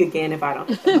never speak again if I don't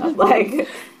hit them up. Like there's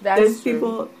That's true.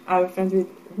 people I'm friends with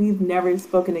we've never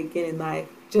spoken again in life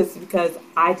just because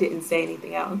I didn't say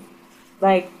anything else.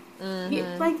 Like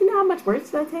Mm-hmm. like you know how much work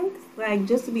that takes? Like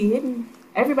just to be hitting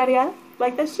everybody up?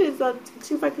 Like that shit is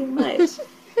too fucking much.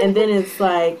 And then it's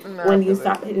like No, I when you feel it.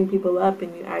 stop hitting people up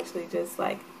and you actually just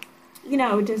like you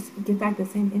know, just get back the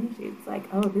same energy. It's like,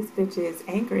 oh, this bitch is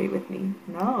angry with me.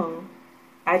 No.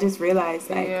 I just realized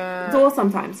like Yeah. well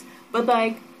sometimes. But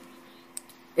like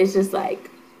it's just like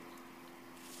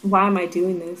why am I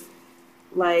doing this?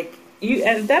 Like you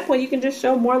at that point you can just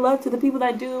show more love to the people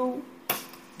that do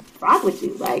rock with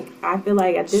you. Like I feel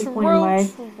like at this point in True,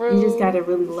 life, you just true. gotta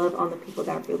really love on the people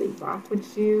that really rock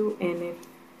with you. And if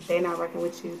they're not rocking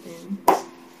with you, then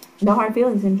no hard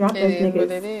feelings and drop It those is what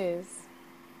niggas. it is.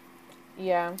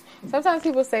 Yeah. Sometimes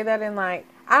people say that in like,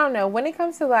 I don't know, when it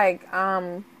comes to like, if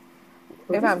I'm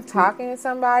Publicity. talking to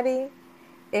somebody,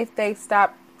 if they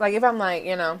stop, like if I'm like,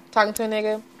 you know, talking to a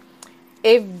nigga,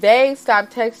 if they stop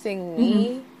texting Mm-hmm.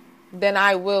 me, then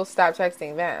I will stop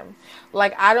texting them.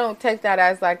 Like I don't take that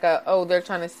as like a, oh, they're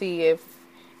trying to see if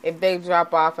they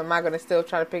drop off, am I gonna still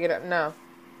try to pick it up? No.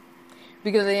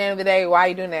 Because at the end of the day, why are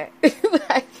you doing that?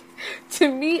 Like,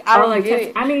 to me, I Oh, don't like get text.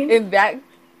 it I mean, in that,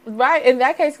 right, in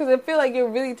that case, because I feel like you're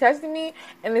really testing me,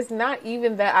 and it's not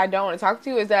even that I don't want to talk to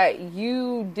you, it's that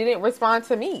you didn't respond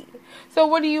to me. So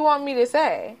what do you want me to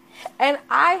say? And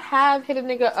I have hit a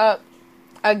nigga up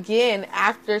again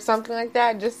after something like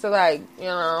that, just to like, you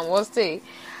know, we'll see.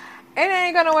 And it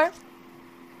ain't gonna work.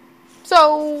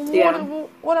 So yeah.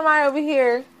 what am I over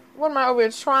here? What am I over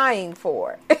here trying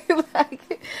for?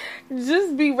 Like,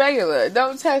 just be regular.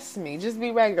 Don't test me. Just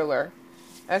be regular,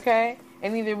 okay?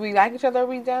 And either we like each other or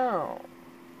we don't.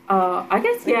 I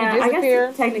guess If you yeah. I guess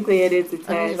disappear, technically it is a I need you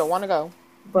to test, want to go.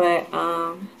 but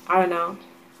I don't know.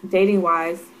 Dating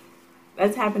wise,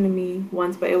 that's happened to me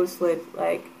once, but it was flipped.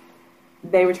 Like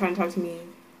they were trying to talk to me,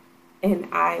 and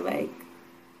I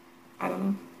don't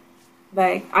know.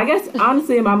 Like, I guess,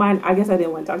 honestly, in my mind, I guess I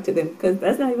didn't want to talk to them because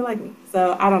that's not even like me.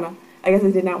 So, I don't know. I guess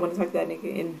I did not want to talk to that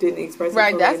nigga and didn't express it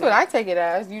Right, fully that's what enough. I take it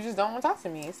as. You just don't want to talk to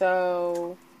me.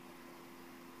 So,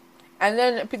 and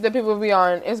then the people be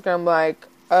on Instagram like,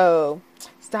 oh,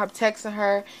 stop texting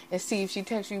her and see if she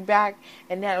texts you back,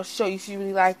 and that'll show you she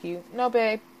really like you. No,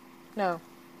 babe. No.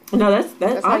 No,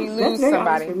 That's how you that's lose very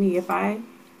honest for somebody. me. If I,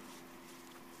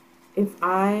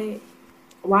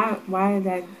 why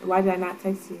did I not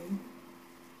text you?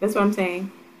 That's what I'm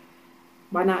saying.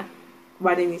 Why not?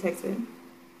 Why didn't you text him?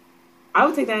 I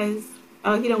would take that as,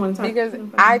 oh, he don't want to talk. Because He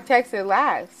don't I fucking- texted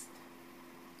last.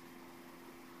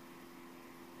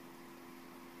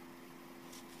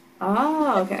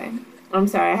 Oh, okay. I'm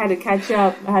sorry. I had to catch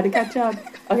up.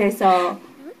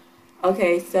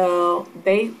 Okay, so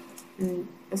they,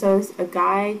 so it's a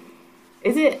guy.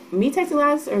 Is it me texting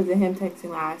last or is it him texting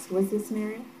last? What's the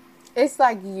scenario? It's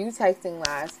like you texting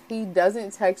last. He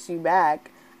doesn't text you back.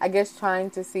 I guess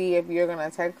trying to see if you're going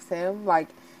to text him. Like,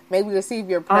 maybe to see if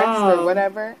you're pressed or Oh,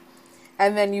 whatever.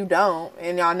 And then you don't.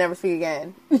 And y'all never speak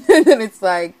again. And then it's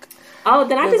like, oh,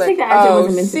 then it I was just like, take that as it oh,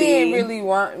 wasn't meant she to didn't be. really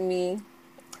want me.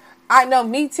 I know,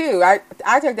 me too. I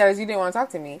take that as you didn't want to talk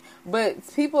to me. But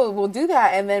people will do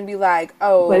that and then be like, But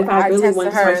oh, if I I really texted wanted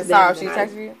to her talk to and saw them, if then she I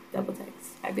texted you. double text.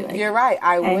 I'd be like, You're right.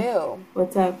 I hey, will.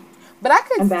 what's up? But I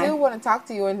could I'm back. still want to talk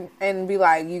to you and be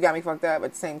like, you got me fucked up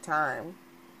at the same time.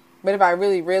 But if I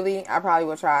really, I probably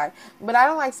will try. But I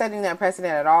don't like setting that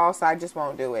precedent at all, so I just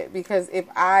won't do it. Because if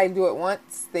I do it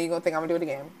once, then you're going to think I'm going to do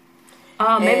it again.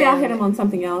 Maybe I'll hit him on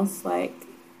something else. Like,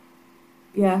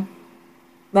 yeah.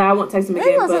 Like, I won't text him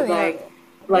again, but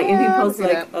like if he posts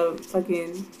like a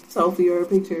fucking selfie or a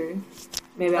picture,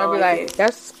 maybe I'll be like it.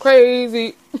 That's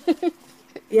crazy.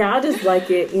 Yeah, I'll just like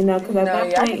it, you know, because at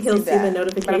that point he'll see the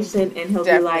notification and he'll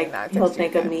be like, he'll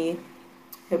think of me.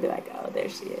 He'll be like, oh, there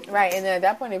she is. Right, and then at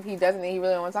that point, if he doesn't, he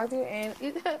really don't want to talk to you. And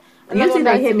usually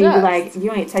they hit me, be like,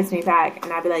 you ain't text me back,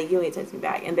 and I'll be like, you ain't text me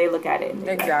back, and they look at it and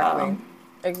they're exactly, like,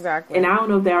 oh. Exactly. And I don't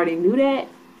know if they already knew that,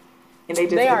 and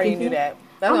they already knew that.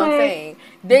 That's what I'm saying.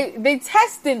 They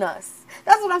testing us.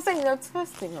 That's what I'm saying. They're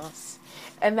testing us,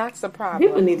 and that's the problem.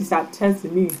 People need to stop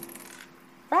testing me.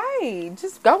 Right,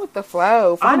 just go with the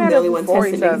flow. I'm the only one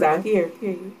testing niggas out here.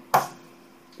 Period.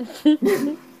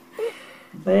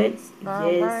 But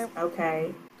yes,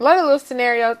 okay. A lot of little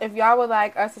scenarios. If y'all would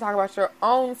like us to talk about your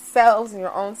own selves and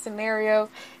your own scenarios,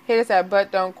 hit us at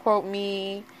But Don't Quote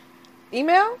Me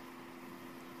email.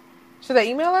 Should they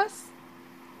email us?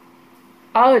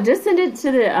 Oh, just send it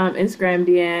to the Instagram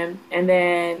DM, and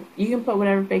then you can put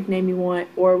whatever fake name you want,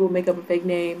 or we'll make up a fake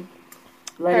name.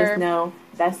 Let us know.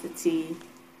 That's the T.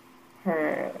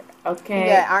 Her. Okay.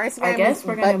 Yeah, our Instagram I guess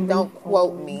we're gonna But Don't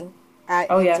Quote Me at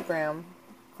Instagram.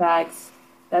 Facts.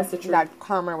 That's the truth.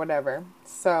 .com or whatever.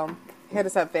 So hit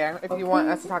us up there if you want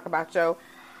us to talk about your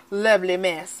lovely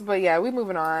mess. But yeah, we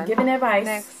moving on. Giving advice.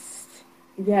 Next.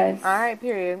 Yes. All right.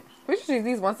 Period. We should do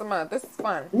these once a month. This is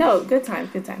fun. No, good times.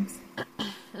 Good times.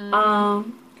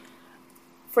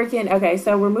 Okay,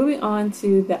 so we're moving on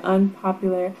to the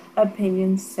unpopular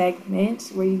opinion segment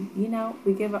where,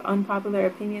 we give our unpopular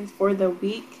opinions for the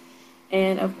week.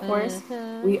 And of course,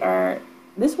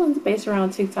 this one's based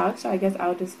around TikTok, so I guess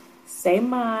I'll just say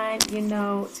mine.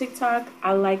 TikTok,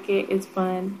 I like it. It's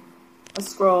fun. I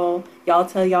scroll. Y'all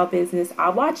tell y'all business. I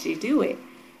watch you do it.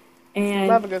 And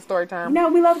love a good story time. No,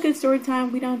 we love a good story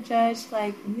time. We don't judge.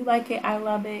 Like, you like it, I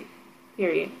love it.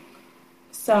 Period.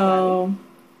 So,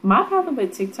 my problem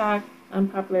with TikTok,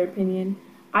 unpopular opinion,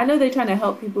 I know they're trying to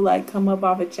help people, like, come up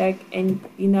off a check. And,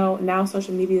 now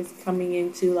social media is coming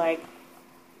into, like,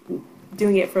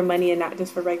 doing it for money and not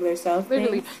just for regular self.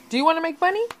 Literally. Do you want to make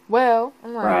money? Well,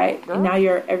 I'm like, right. Girl. And now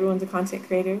everyone's a content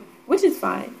creator, which is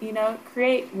fine.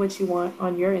 Create what you want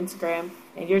on your Instagram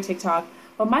and your TikTok.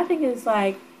 But my thing is,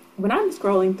 like, when I'm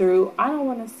scrolling through, I don't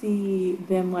want to see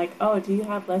them like, oh, do you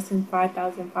have less than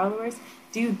 5,000 followers?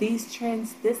 Do these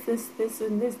trends, this,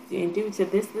 and this, and do to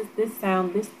this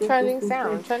sound, this, trending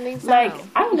sound. Like,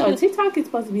 I don't know. TikTok is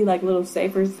supposed to be like a little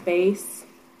safer space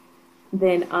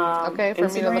than okay, for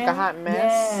Instagram. Me to look a hot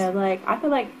mess. Yeah, like I feel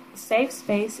like safe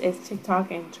space is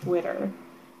TikTok and Twitter,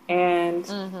 and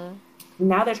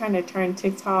now they're trying to turn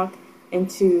TikTok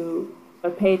into a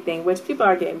paid thing, which people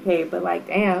are getting paid, but like,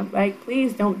 damn, like,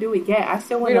 please don't do it yet. I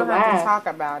still want to laugh. We don't have to talk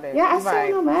about it. Yeah, I still want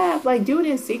to laugh. Like, do it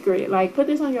in secret. Like, put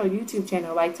this on your YouTube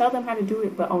channel. Like, tell them how to do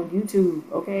it, but on YouTube,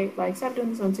 okay? Like, stop doing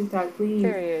this on TikTok, please.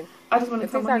 Period. I just want to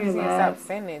come on here and laugh. Stop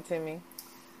sending it to me.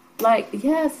 Like,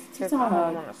 yes, TikTok.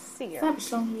 I don't want to see it. Stop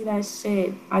showing me that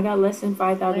shit. I got less than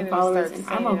 5,000 followers, and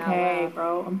I'm okay,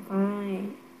 bro. I'm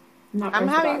fine. I'm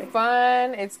having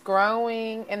fun. It's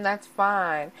growing, and that's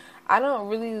fine. I don't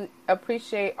really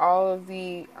appreciate all of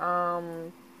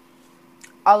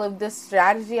this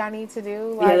strategy I need to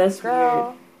do. Like, yeah, that's girl,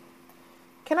 weird.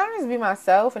 Can I just be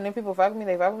myself? And if people fuck with me,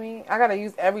 they fuck with me. I gotta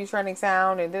use every trending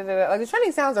sound and da-da-da. Like, the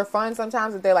trending sounds are fun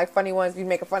sometimes if they're like funny ones. You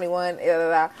make a funny one,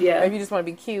 da-da-da. Yeah. Or if you just want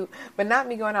to be cute, but not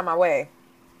me going out my way.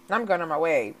 I'm going out my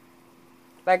way.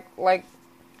 Like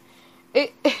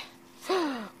it.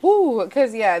 Ooh,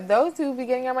 because those two be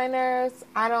getting on my nerves.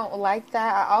 I don't like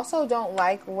that. I also don't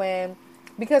like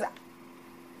because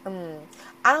I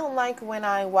don't like when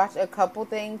I watch a couple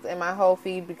things and my whole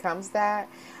feed becomes that.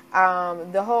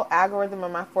 The whole algorithm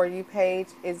on my For You page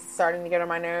is starting to get on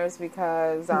my nerves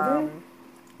because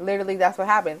literally that's what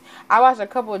happened. I watched a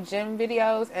couple of gym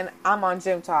videos and I'm on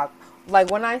Gym Talk. Like,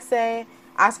 when I say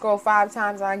I scroll 5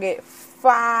 times and I get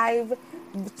five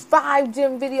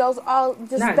gym videos all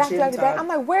just back to back. I'm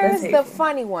like, where's the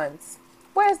funny ones?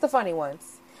 Where's the funny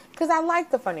ones? Because I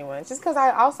like the funny ones. Just because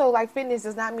I also like fitness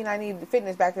does not mean I need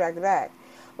fitness back to back to back.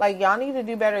 Like, y'all need to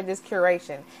do better at this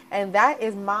curation. And that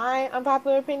is my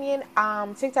unpopular opinion.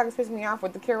 TikTok is pissing me off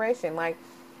with the curation. Like,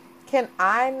 can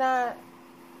I not...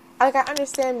 Like, I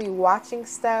understand me watching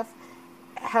stuff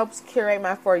helps curate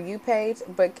my For You page,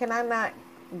 but can I not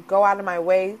go out of my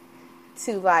way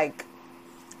to, like,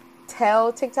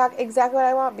 tell TikTok exactly what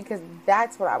I want? Because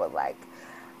that's what I would like.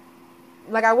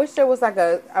 like, I wish there was, like,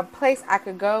 a place I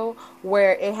could go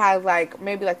where it had, like,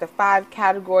 maybe, like, the 5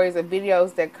 categories of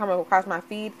videos that come across my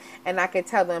feed, and I could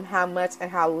tell them how much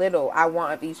and how little I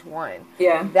want of each one.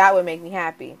 Yeah. That would make me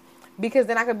happy. Because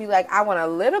then I could be like, I want a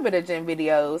little bit of gym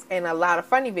videos and a lot of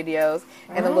funny videos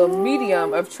and a little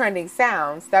medium of trending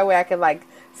sounds. That way I could, like,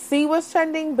 see what's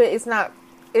trending, but it's not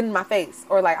in my face.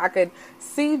 Or, like, I could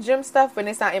see gym stuff, but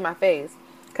it's not in my face.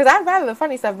 Because I'd rather the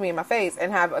funny stuff be in my face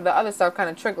and have the other stuff kind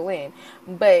of trickle in.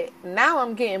 But now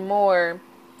I'm getting more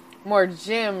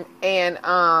gym and,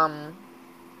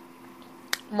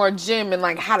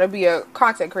 like, how to be a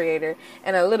content creator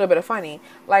and a little bit of funny.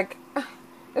 Like,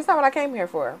 that's not what I came here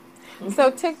for.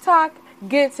 So TikTok,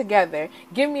 get it together.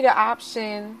 Give me the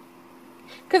option.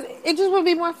 Because it just would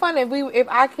be more fun if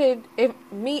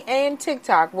me and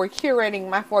TikTok were curating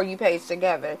my For You page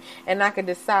together and I could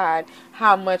decide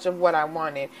how much of what I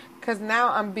wanted. Because now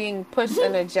I'm being pushed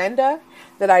an agenda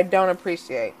that I don't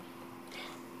appreciate.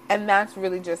 And that's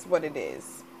really just what it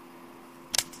is.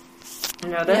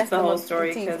 No, that's the whole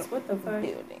story. Because what the fuck?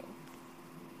 Building.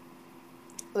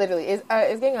 Literally, it's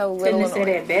getting a little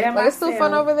annoying. Like, it's still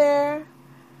fun over there.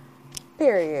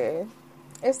 Period.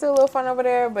 It's still a little fun over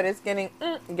there, but it's getting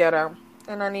ghetto.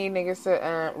 And I need niggas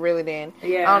to reel it in.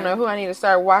 Yeah. I don't know who I need to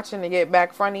start watching to get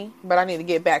back funny, but I need to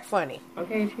get back funny.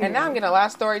 Okay. And now I'm getting a lot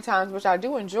of story times, which I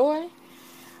do enjoy,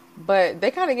 but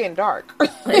they kind of getting dark.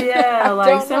 Yeah,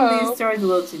 like some of these stories are a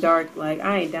little too dark. Like,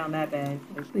 I ain't down that bad.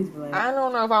 Like, please relax. I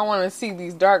don't know if I want to see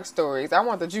these dark stories. I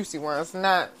want the juicy ones,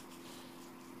 not...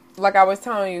 Like I was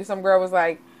telling you, some girl was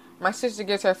like, my sister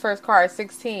gets her first car at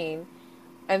 16,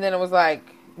 and then it was like,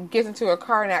 gets into a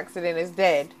car accident, is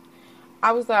dead.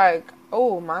 I was like,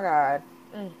 oh my God.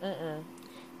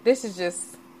 This is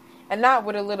just, and not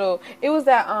with a little, it was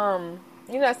that,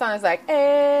 you know that song is like,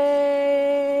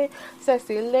 hey,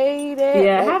 sexy lady.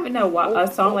 Yeah, having a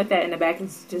song like that in the back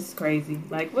is just crazy.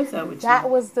 Like, what's up with you? That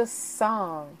was the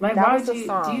song. Like, that why was the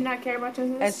song. Do you not care about your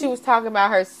sister? And she was talking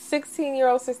about her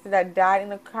 16-year-old sister that died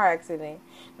in a car accident.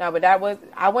 No, but I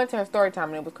went to her story time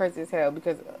and it was crazy as hell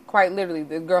because quite literally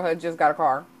the girl had just got a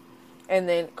car. And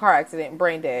then car accident,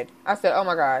 brain dead. I said, oh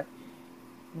my God.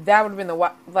 That would have been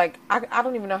I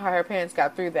don't even know how her parents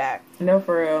got through that. No,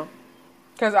 for real.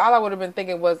 Because all I would have been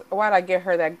thinking was, why'd I get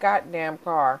her that goddamn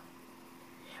car?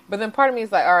 But then part of me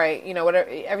is like, all right, you know, whatever,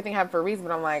 everything happened for a reason.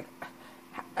 But I'm like,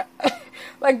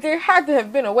 like, there had to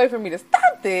have been a way for me to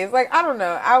stop this. Like, I don't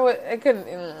know. I couldn't,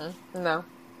 no.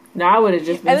 No, I would have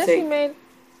just been sick. And then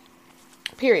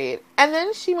period. And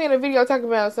then she made a video talking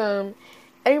about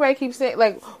everybody keeps saying,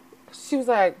 like, she was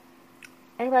like,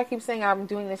 everybody keeps saying I'm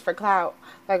doing this for clout.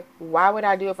 Like, why would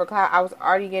I do it for clout? I was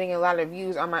already getting a lot of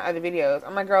views on my other videos.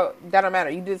 I'm like, girl, that don't matter.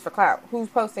 You did this for clout. Who's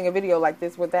posting a video like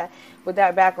this with that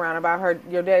background about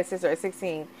your dead sister at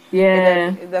 16?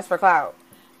 Yeah. That's for clout.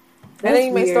 And then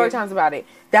you make story times about it.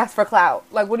 That's for clout.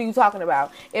 Like, what are you talking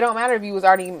about? It don't matter if you was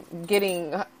already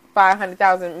getting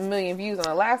 500,000 million views on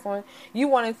the last one. You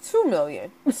wanted 2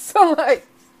 million. So, like.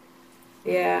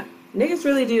 Yeah. Niggas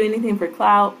really do anything for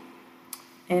clout.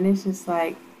 And it's just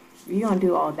like, you gonna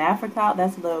do all that for clout?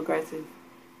 That's a little aggressive.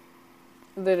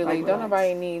 Literally, like, don't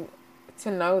nobody need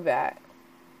to know that.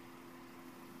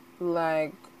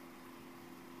 Like,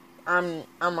 I'm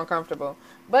uncomfortable.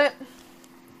 But,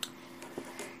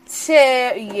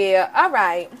 yeah,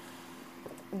 alright.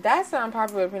 That's the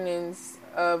unpopular opinions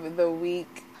of the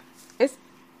week.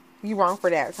 You wrong for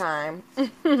that time.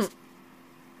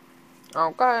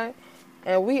 Okay.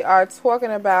 And we are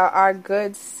talking about our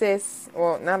good sis.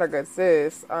 Well, not our good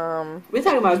sis. We're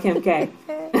talking about Kim K.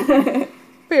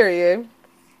 Period.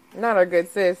 Not our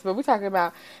good sis, but we're talking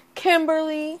about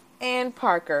Kimberly and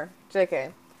Parker.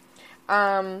 JK. But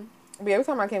yeah, we're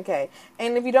talking about Kim K.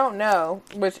 And if you don't know,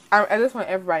 which at this point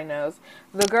everybody knows,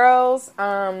 the girls,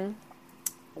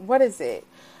 what is it?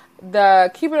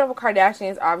 The Keeping Up with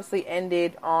Kardashians obviously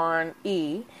ended on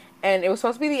E. And it was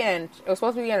supposed to be the end. It was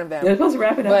supposed to be the end of them. They're supposed to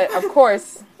wrap it up. But of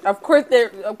course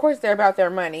they're about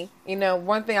their money. You know,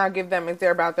 one thing I'll give them is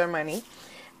they're about their money.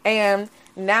 And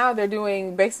now they're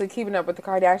doing basically Keeping Up with the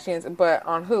Kardashians, but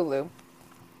on Hulu.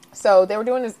 So they were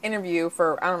doing this interview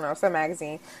for, I don't know, some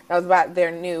magazine that was about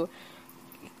their new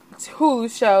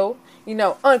Hulu show, you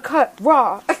know, Uncut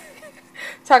Raw.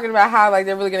 Talking about how, like,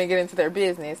 they're really going to get into their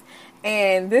business.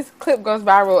 And this clip goes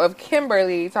viral of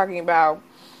Kimberly talking about,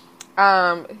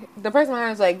 the person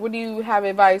behind is like, what do you have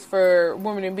advice for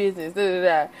women in business? Da, da,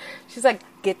 da. She's like,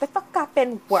 get the fuck up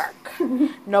and work.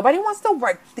 Nobody wants to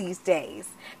work these days.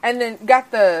 And then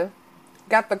got the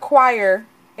choir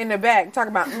in the back talking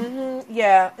about,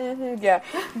 yeah.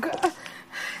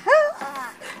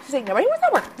 She's like, nobody wants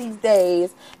to work these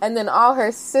days. And then all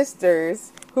her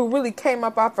sisters who really came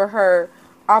up off of her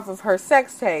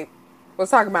sex tape, was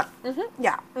talking about,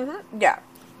 yeah.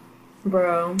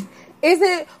 Bro. Is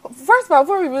it, first of all,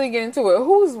 before we really get into it,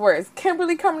 who's worse?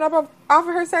 Kimberly coming up off of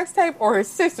her sex tape, or her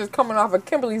sisters coming off of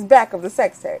Kimberly's back of the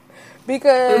sex tape?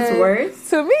 Because who's worse?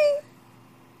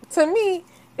 To me,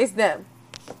 it's them.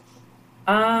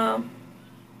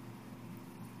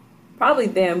 Probably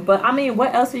them, but I mean,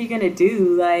 what else are you gonna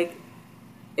do? Like,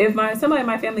 if somebody in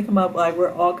my family come up, like,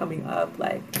 we're all coming up,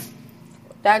 like,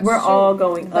 That's we're true, all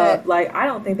going up. Like, I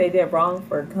don't think they did wrong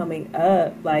for coming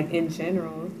up, like, in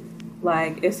general.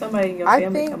 Like, if somebody in your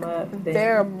family come up, then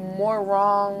they're more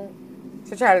wrong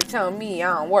to try to tell me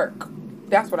I don't work.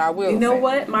 That's what I will say. You know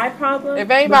what? My problem. If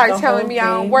anybody telling me I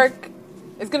don't work,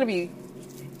 it's gonna be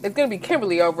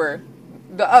Kimberly over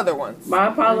the other ones.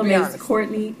 My problem is honest.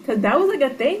 Courtney, because that was like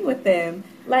a thing with them.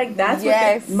 Like, that's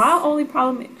yes. my only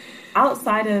problem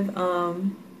outside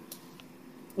of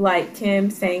like Kim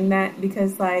saying that,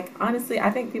 because like honestly, I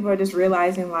think people are just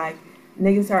realizing like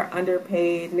niggas are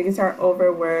underpaid, niggas are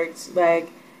overworked, like,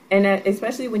 and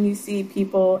especially when you see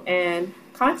people and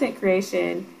content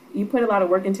creation, you put a lot of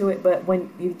work into it, but when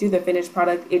you do the finished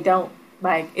product,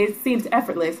 it seems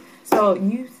effortless. So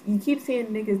you keep seeing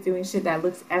niggas doing shit that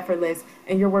looks effortless,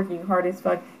 and you're working hard as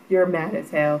fuck, you're mad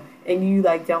as hell, and you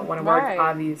like don't want to work,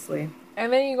 obviously.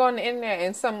 And then you go on the internet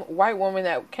and some white woman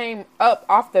that came up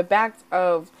off the back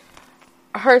of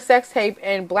her sex tape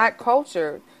and black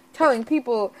culture telling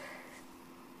people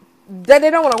that they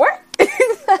don't want to work.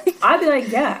 Like, I'd be like,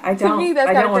 yeah, I don't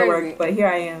want to work, but here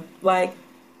I am. Like,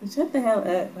 shut the hell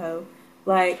up, ho.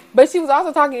 Like, but she was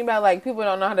also talking about like people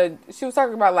don't know how to. She was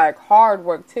talking about like hard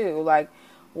work too. Like,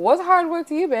 what's hard work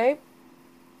to you, babe?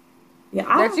 Yeah,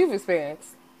 that you've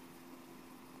experienced.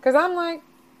 Because I'm like,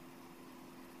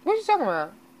 what you talking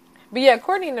about? But yeah,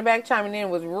 Courtney in the back chiming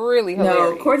in was really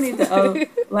hilarious. No, Courtney's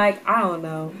like, I don't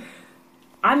know.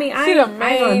 I mean, I ain't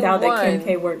gonna doubt that Kim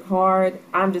K worked hard.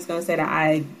 I'm just gonna say that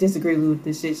I disagree with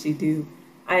the shit she do.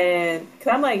 And cause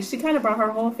I'm like, she kind of brought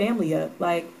her whole family up.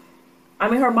 Like, I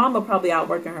mean, her mama probably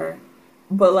outworking her,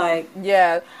 but like,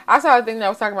 yeah, I saw a thing that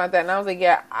was talking about that, and I was like,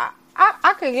 yeah,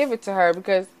 I could give it to her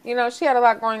because you know she had a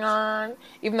lot going on.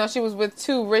 Even though she was with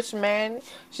two rich men,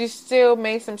 she still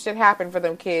made some shit happen for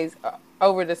them kids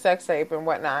over the sex tape and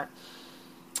whatnot.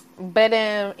 But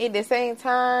at the same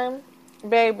time,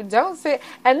 babe, don't say.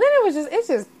 And then it's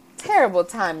just terrible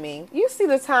timing. You see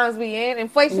the times we in,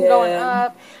 inflation going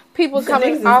up, people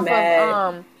coming off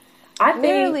of I think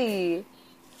literally.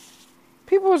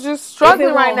 People are just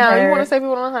struggling right now. You want to say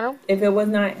people don't know how to? If it was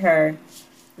not her,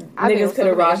 I think it's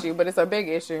an issue, but it's a big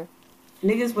issue.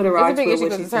 Niggas would have rocked. It's a big issue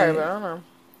because it's her, but I don't know.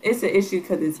 It's an issue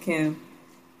because it's Kim.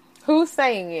 Who's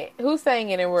saying it? Who's saying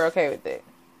it and we're okay with it?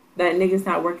 That niggas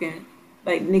not working.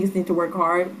 Like, niggas need to work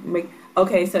hard.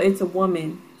 Okay, so it's a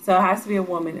woman. So it has to be a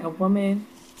woman. A woman.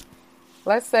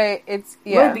 Let's say it's,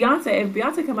 yeah. What if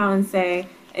Beyonce come out and say,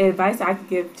 advice I could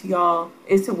give to y'all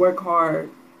is to work hard.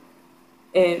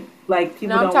 And, like,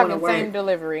 people don't want to work. No, I'm talking same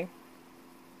delivery.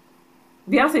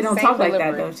 Beyonce don't talk like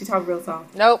that, though. She talk real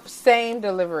soft. Nope, same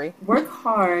delivery. Work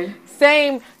hard.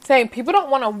 Same. People don't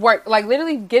want to work. Like,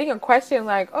 literally getting a question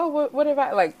like, oh, what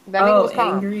advice? Like, that nigga was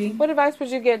calm. Angry. What advice would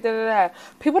you get? Da, da, da.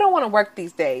 People don't want to work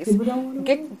these days. People don't want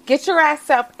to work. Get your ass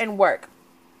up and work.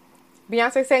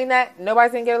 Beyonce saying that,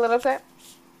 nobody's going to get a little upset?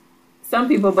 Some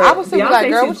people, but I was Beyonce like,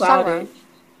 girl, too clouded.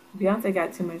 Beyonce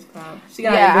got too much clout. She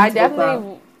got I definitely...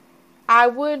 Clout. I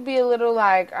would be a little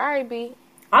like, all right, B.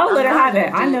 I would let her have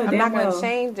it. I know I'm not going to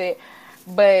change it.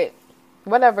 But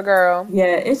whatever, girl.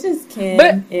 Yeah, it's just Kim.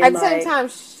 But at the same time,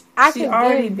 I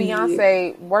can give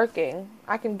Beyonce working.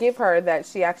 I can give her that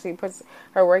she actually puts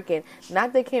her work in.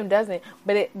 Not that Kim doesn't.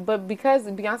 But because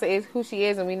Beyonce is who she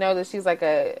is and we know that she's like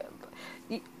a...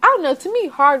 I don't know. To me,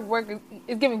 hard work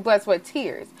is giving blood, sweat,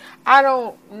 tears. I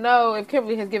don't know if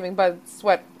Kimberly has given blood,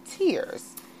 sweat,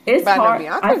 tears. It's but hard.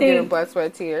 I think giving blood,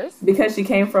 sweat, tears. Because she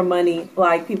came from money,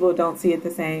 like, people don't see it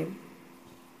the same.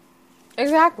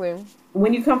 Exactly.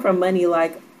 When you come from money,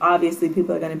 like, obviously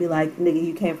people are going to be like, nigga,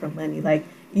 you came from money. Like,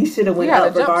 you should have went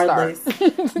up regardless.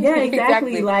 Yeah,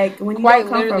 exactly. Like, when you don't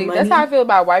come from money. That's how I feel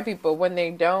about white people. When they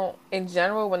don't, in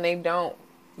general, when they don't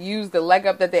use the leg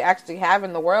up that they actually have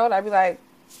in the world, I'd be like,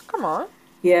 come on.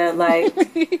 Yeah, like. You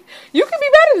can be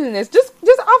better than this. Just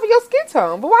off of your skin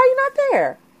tone. But why are you not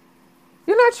there?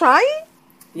 You're not trying?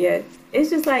 Yeah. It's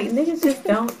just like, niggas just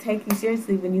don't take you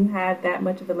seriously when you have that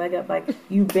much of a leg up. Like,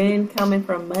 you've been coming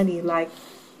from money. Like,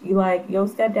 your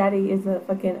stepdaddy is a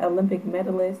fucking Olympic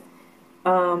medalist.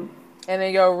 And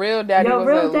then your real daddy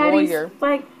was a lawyer.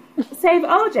 Like, save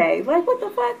OJ. Like, what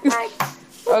the fuck? Like,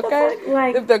 What the Okay, fuck?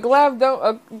 Like, if the glove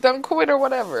don't quit or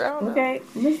whatever. I don't know. okay,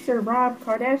 Mr. Rob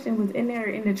Kardashian was in there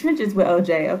in the trenches with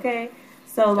OJ. Okay,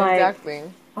 so like Exactly.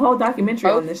 a whole documentary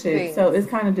on Both this shit. So things.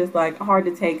 it's kind of just like hard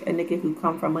to take a nigga who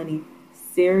come from money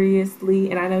seriously.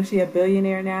 And I know she a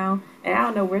billionaire now, and I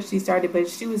don't know where she started, but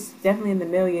she was definitely in the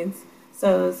millions.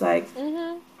 So it's like,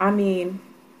 I mean,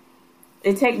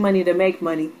 it take money to make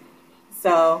money.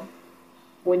 So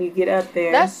when you get up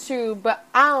there, That's true, but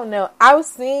I don't know. I was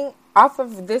seeing off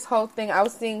of this whole thing. I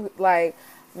was seeing like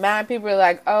mad people are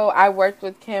like, "Oh, I worked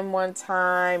with Kim one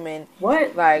time, and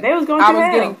what like they was going I through was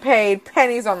hell. getting paid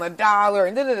pennies on the dollar,"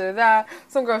 and da da da da.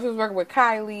 Some girl she was working with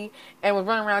Kylie and was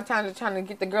running around town trying to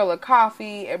get the girl a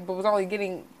coffee, but was only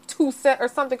getting 2 cents or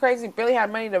something crazy. Barely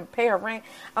had money to pay her rent.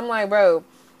 I'm like, bro,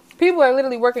 people are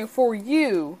literally working for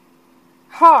you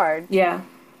hard, Yeah,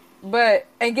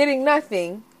 and getting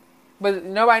nothing. But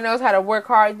nobody knows how to work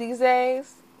hard these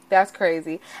days. That's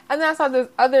crazy. And then I saw this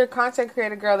other content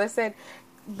creator girl that said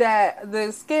that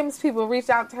the Skims people reached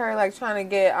out to her like trying to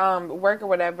get work or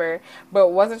whatever, but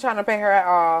wasn't trying to pay her at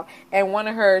all and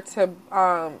wanted her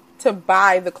to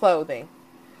buy the clothing.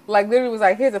 Like literally was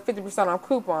like, here's a 50% off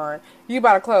coupon. You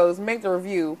buy the clothes, make the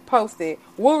review, post it.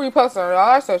 We'll repost it on all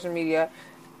our social media,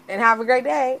 and have a great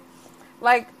day.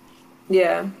 Like,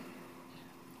 yeah.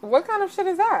 what kind of shit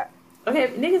is that? Okay,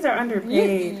 niggas are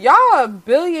underpaid. Y'all a $1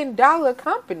 billion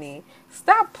company.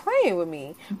 Stop playing with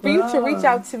me. For you to reach Bruh.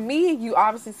 out to me, you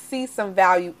obviously see some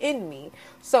value in me.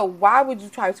 So why would you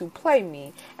try to play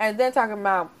me? And then talking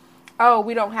about, oh,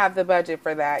 we don't have the budget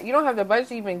for that. You don't have the budget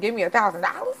to even give me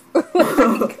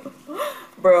 $1,000?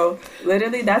 Bro,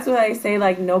 literally, that's what I say.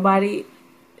 Like, nobody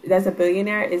that's a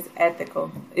billionaire is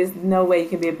ethical. There's no way you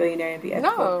can be a billionaire and be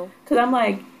ethical. No. Because I'm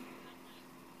like,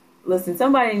 listen,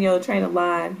 somebody in your train of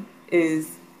line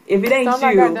is, if it ain't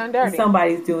Somebody got done you, dirty.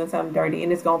 somebody's doing something dirty,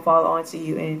 and it's gonna fall onto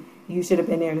you, and you should have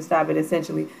been there to stop it,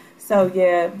 essentially. So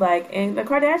yeah, like, and the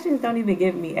Kardashians don't even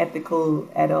give me ethical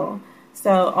at all.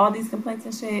 So all these complaints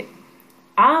and shit,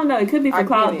 I don't know. It could be I for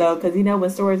clout get it. though, because you know when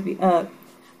stories be up.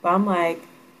 But I'm like,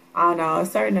 I don't know, a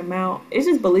certain amount. It's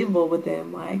just believable with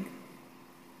them, like.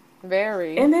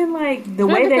 Very. And then like the Just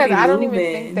way they because be I don't moving.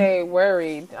 even think they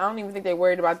worried. I don't even think they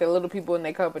worried about the little people in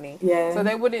their company. Yeah. So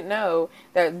they wouldn't know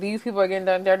that these people are getting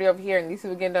done dirty over here and these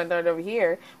people are getting done dirty over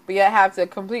here. But yet have the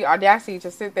complete audacity to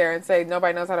sit there and say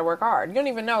nobody knows how to work hard. You don't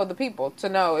even know the people to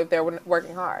know if they're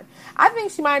working hard. I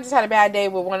think she might have just had a bad day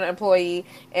with one employee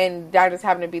and that just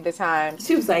happened to be the time.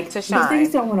 She was like, to these shine.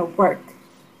 things don't want to work.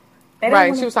 They don't Right,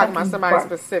 wanna she was talking about fucking somebody work.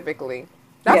 specifically.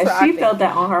 That's Yeah, what I she think. felt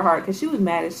that on her heart because she was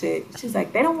mad as shit. She was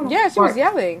like, they don't want to Yeah, work. she was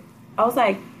yelling. I was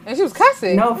like, And she was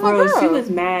cussing. no, I'm for like, real. She girl. was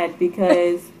mad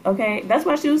because, okay, that's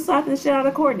why she was slapping the shit out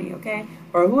of Courtney, okay?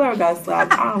 Or whoever got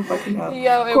slapped. I don't fucking know.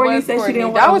 Yo, it Courtney was said Courtney. she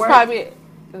didn't That want was to work.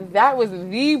 probably that was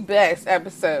the best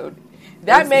episode.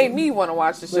 That Listen. made me want to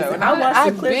watch the show. Listen, and I watched I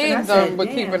the clip and I been said, done with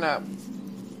damn. keeping up.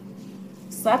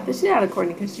 Slapped the shit out of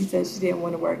Courtney because she said she didn't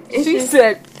want to work. It's She just-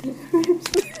 said,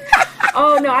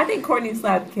 oh, no, I think Courtney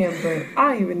slapped Kim, but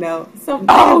I don't even know. Some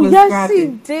 "Oh was yes, scrappy. she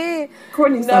did."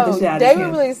 Courtney slapped No, the shit out they of were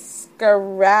Kim. really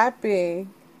scrappy.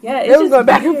 Yeah, They was going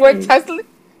back and forth, tussling.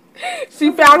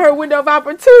 She found her window of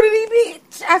opportunity,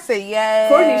 bitch. I said, "Yeah."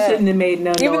 Courtney shouldn't have made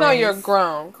no noise. Even though you're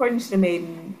grown. Courtney should have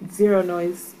made zero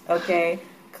noise, okay?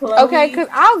 Chloe, Okay, because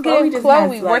I'll give just Chloe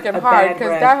has, like, working a hard bad because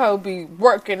breath. that hoe be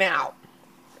working out.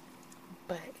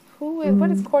 But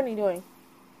what is Courtney doing?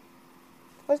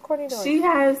 What's Courtney doing? She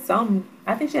has some,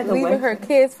 I think she has a Leaving her website.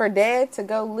 kids for dad to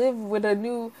go live with a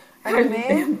new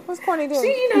man? What's Courtney doing? She,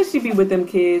 you know, she be with them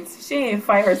kids. She ain't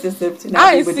fight her sister to not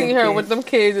I be ain't with seen them her kids. with them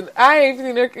kids. And I ain't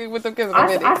seen her with them kids in a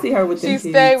minute. I see her with them She kids.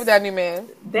 stayed with that new man.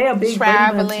 They are big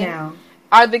Traveling. traveling now.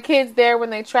 Are the kids there when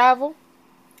they travel?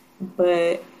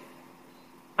 But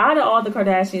out of all the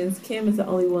Kardashians, Kim is the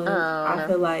only one I I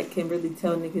feel like can really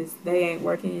tell niggas they ain't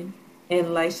working.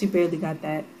 And like she barely got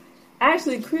that.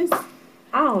 Actually, Chris,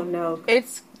 I don't know.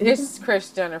 It's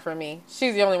Kris Jenner for me.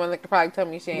 She's the only one that could probably tell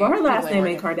me she ain't. Well, her she last name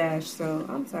working. ain't Kardashian, so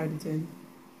I'm sorry to tell you.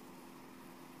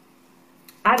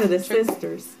 Out of the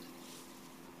sisters,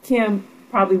 Kim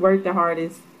probably worked the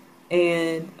hardest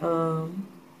and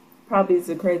probably is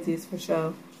the craziest for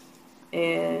sure.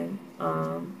 And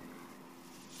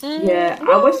yeah,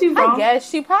 I wish you wrong. I guess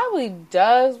she probably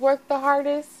does work the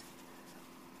hardest,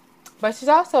 but she's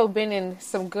also been in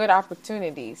some good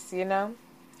opportunities, you know?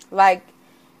 Like,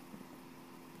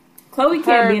 Chloe her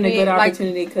can't be in a being, good like-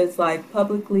 opportunity because, like,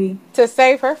 publicly, to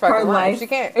save her fucking Her life. life. She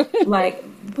can't. like,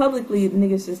 publicly,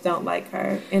 niggas just don't like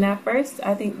her. And at first,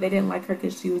 I think they didn't like her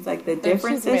because she was, like, the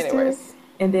different she's made it sister. worse.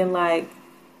 And then, like,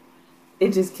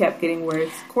 it just kept getting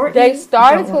worse. Courtney, They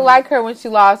started to like her when she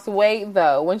lost weight,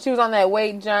 though. When she was on that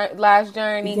last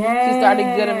journey, she started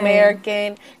Good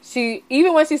American.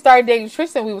 Even when she started dating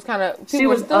Tristan, we was kind of people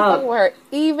were still fucking with her,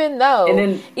 even though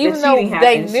they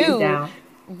knew.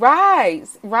 Right.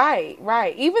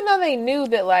 Even though they knew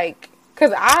that, like,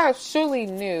 because I surely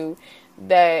knew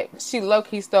that she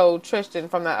low-key stole Tristan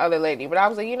from that other lady. But I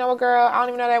was like, you know what, girl? I don't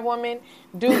even know that woman.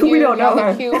 Do you? We don't know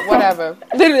her. Cute, whatever.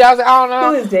 Literally, I was like, I don't know.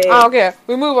 Who is dead? I don't care.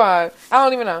 We move on. I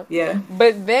don't even know. Yeah.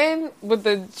 But then, with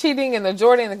the cheating and the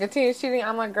Jordan and the continuous cheating,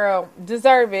 I'm like, girl,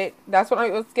 deserve it. That's what I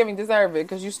was giving, deserve it,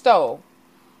 because you stole.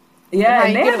 Yeah,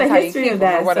 and they have a history of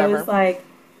that. So it's like,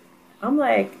 I'm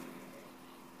like,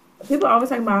 people are always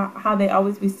talking about how they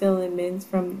always be stealing men's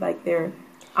from, like, their...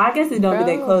 I guess it don't be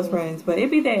their close friends, but it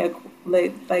be their,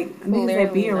 like niggas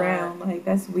that be around. Like,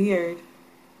 that's weird.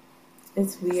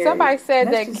 It's weird. Somebody said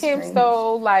that's that Kim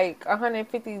stole, like,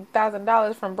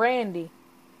 $150,000 from Brandy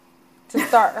to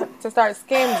start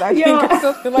scams, I think, or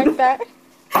something like that.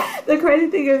 The crazy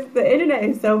thing is, the internet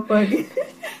is so funny.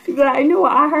 People are like, I know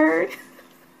what I heard.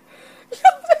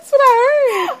 That's what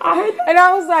I heard. And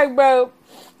I was like, bro...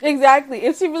 Exactly.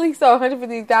 If she really stole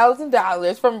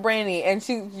 $150,000 from Brandy and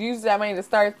she used that money to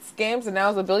start scams and now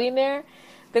is a billionaire,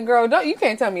 then girl, you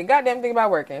can't tell me a goddamn thing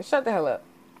about working. Shut the hell up.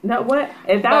 No, what?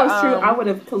 If that was true, I would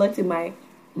have collected my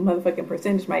motherfucking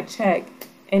percentage, my check.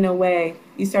 In a way,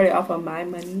 you started off on my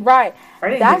money, right?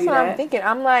 That's what I'm thinking.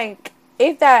 I'm like,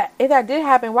 if that did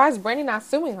happen, why is Brandy not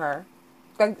suing her?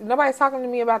 Like, nobody's talking to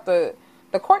me about the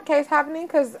court case happening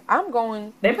because I'm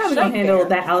going. They probably gonna handle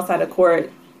that outside of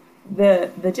court. The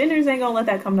Jenners ain't gonna let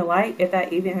that come to light if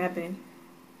that even happened.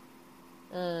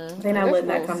 They're not letting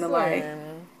that come to light.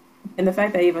 And the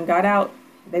fact that it even got out,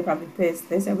 they probably pissed.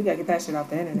 They said we gotta get that shit off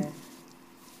the internet.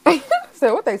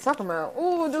 So what they talking about?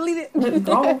 Ooh, delete it.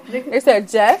 Go, they said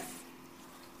Jeff.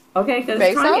 Okay, because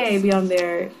Kanye be on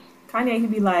there. Kanye, he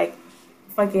be like,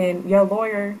 fucking your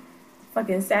lawyer,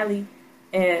 fucking Sally.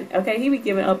 And, okay, he be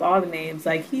giving up all the names.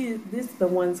 Like, this is the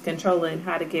ones controlling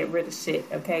how to get rid of shit,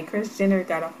 okay? Kris Jenner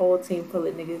got a whole team full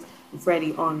of niggas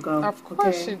ready on go. Of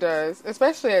course she does.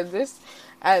 Especially at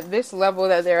this level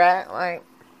that they're at. Like,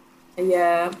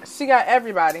 yeah. She got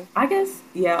everybody. I guess,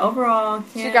 yeah, overall.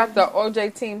 She got the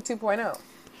OJ team 2.0.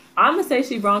 I'm going to say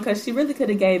she's wrong because she really could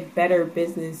have gave better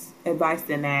business advice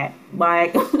than that.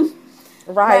 Like,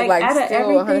 right, like still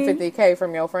 $150K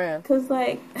from your friend. Because,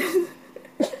 like...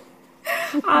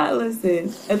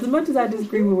 listen, as much as I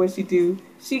disagree with what she do,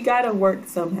 she gotta work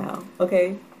somehow,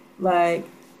 okay? Like,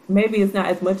 maybe it's not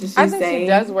as much as she's saying. I think she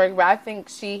does work, but I think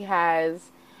she has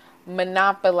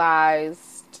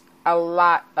monopolized a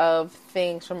lot of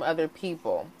things from other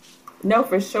people. No,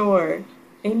 for sure.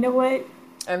 And you know what?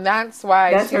 And that's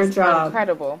why she's her job.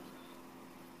 Incredible.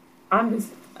 I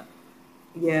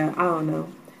don't know.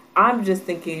 I'm just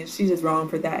thinking she's just wrong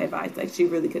for that advice. Like, she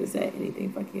really could have said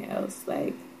anything fucking else.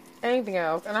 Like... anything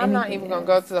else. And I'm not even going to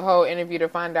go to the whole interview to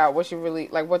find out what she really,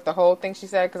 like, what the whole thing she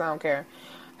said, because I don't care.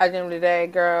 At the end of the day,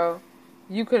 girl,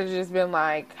 you could have just been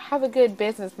like, have a good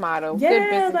business model, good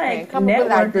business plan. Come up with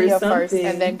an idea first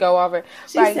and then go over.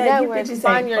 She like, network,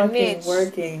 find your niche.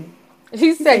 Working.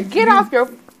 She said, get off your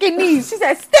fucking knees. She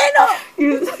said, stand up.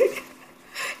 You've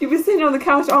been sitting on the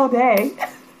couch all day.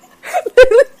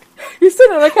 You're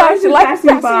sitting on the couch and like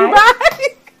passing you by.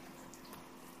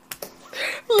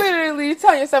 Literally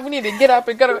telling yourself we need to get up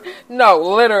and go to... No,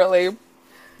 literally.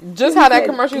 Just how that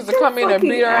commercial used to come in and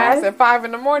beat her ass at 5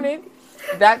 a.m.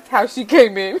 That's how she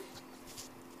came in.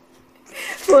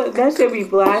 Well, that should be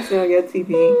blasting on your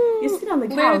TV. You sit on the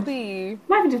couch. Literally.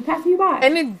 Might be just passing you by.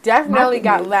 And it definitely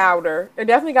got louder. It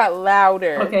definitely got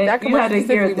louder. Okay, that commercial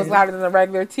specifically was louder than a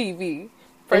regular TV.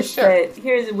 For sure. Said,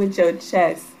 here's it with your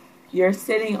chest. You're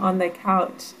sitting on the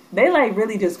couch. They, like,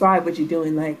 really describe what you're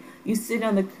doing. Like, you sit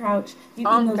on the couch, you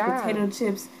eat those potato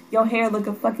chips, your hair look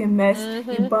a fucking mess,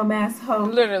 you bum ass hoe.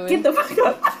 Literally. Get the fuck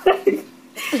up.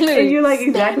 And you're like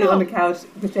exactly on the couch,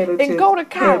 potato chips. And go to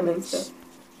couch.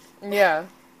 Yeah.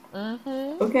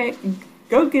 Mm-hmm. Okay,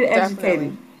 go get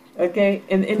educated. Okay,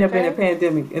 and end up in a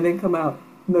pandemic and then come out,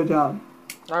 no job.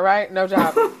 All right, no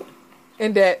job.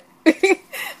 In debt.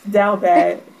 Down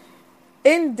bad.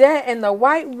 In debt, and the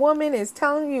white woman is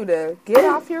telling you to get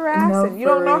off your ass, and you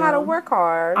don't know how to work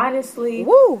hard. Honestly,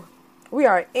 woo, we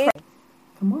are in.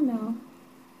 Come on now.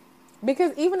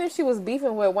 Because even if she was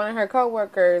beefing with one of her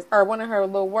coworkers or one of her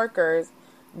little workers,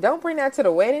 don't bring that to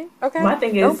the wedding, okay? My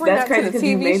thing is that's crazy because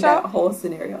you made that whole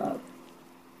scenario up.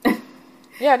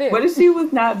 Yeah, I did. What if she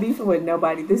was not beefing with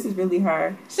nobody? This is really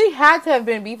her. She had to have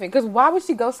been beefing because why would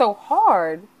she go so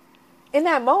hard in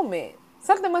that moment?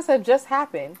 Something must have just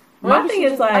happened. My thing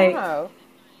is like,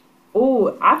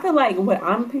 Oh, I feel like what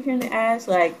I'm picturing it as,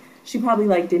 like, she probably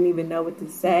like didn't even know what to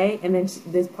say, and then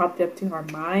this popped up to her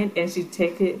mind, and she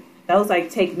took it. That was like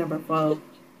take number 12.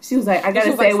 She was like, I And she gotta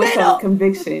was say like, it with stand some up,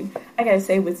 conviction. I gotta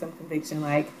say it with some conviction,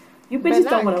 like, you but bitches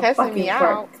don't not want to cussing me fucking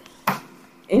work. out.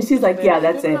 And she's like, yeah, Bitch,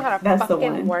 that's people know it. how to That's the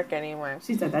fucking one. work anyway.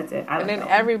 She said, that's it. I And like then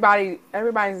that one.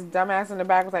 everybody's dumbass in the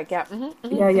back was like, yeah,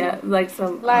 Yeah, yeah, like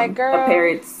some like, a girl,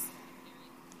 parrot's.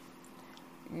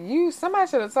 somebody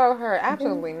should have told her,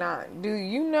 absolutely not. Do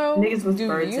you know? Niggas was Do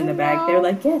birds you in the back. They were know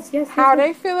like, yes, yes, yes, how yes.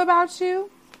 they feel about you?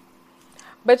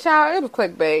 But child, it was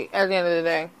clickbait at the end of the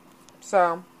day.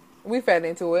 So we fed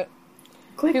into it.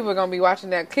 Click. People are gonna be watching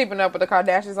that, keeping up with the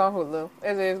Kardashians on Hulu.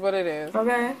 It is what it is.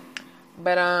 Okay.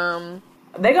 But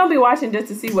They're gonna be watching just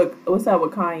to see what's up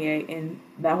with Kanye and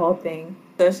that whole thing.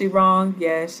 So is she wrong?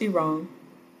 Yeah, she wrong.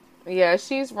 yeah,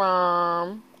 she's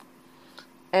wrong.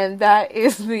 And that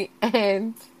is the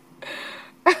end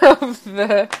of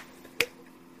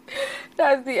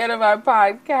that's the end of our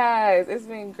podcast. It's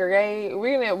been great.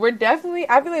 We're definitely,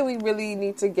 I feel like we really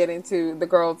need to get into the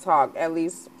girl talk at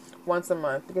least once a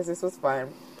month because this was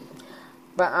fun.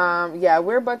 But yeah,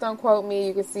 we're But Don't Quote Me.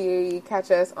 You can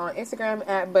catch us on Instagram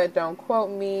at But Don't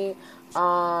Quote Me.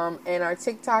 And our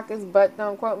TikTok is But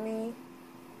Don't Quote Me.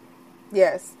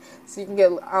 Yes. So you can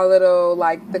get a little,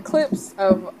 like, the clips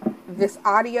of this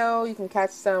audio. You can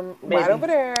catch them right over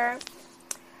there.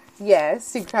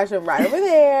 Yes, you can catch them right over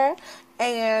there.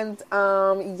 And,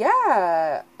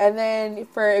 yeah. And then if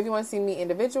you want to see me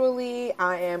individually,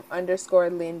 I am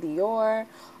 _Lynn Dior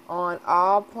on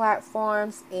all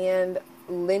platforms and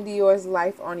Lynn Dior's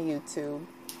Life on YouTube.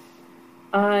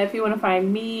 If you want to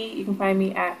find me, you can find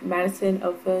me at Madison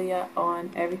Ophelia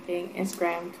on everything: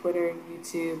 Instagram, Twitter,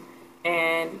 YouTube,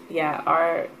 and yeah,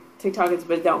 our TikTok is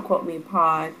But Don't Quote Me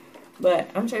Pod. But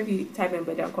I'm sure if you type in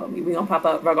But Don't Quote Me, we gonna pop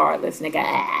up regardless,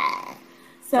 nigga.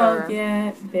 So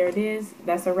yeah, there it is.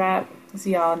 That's a wrap.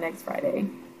 See y'all next Friday.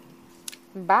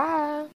 Bye.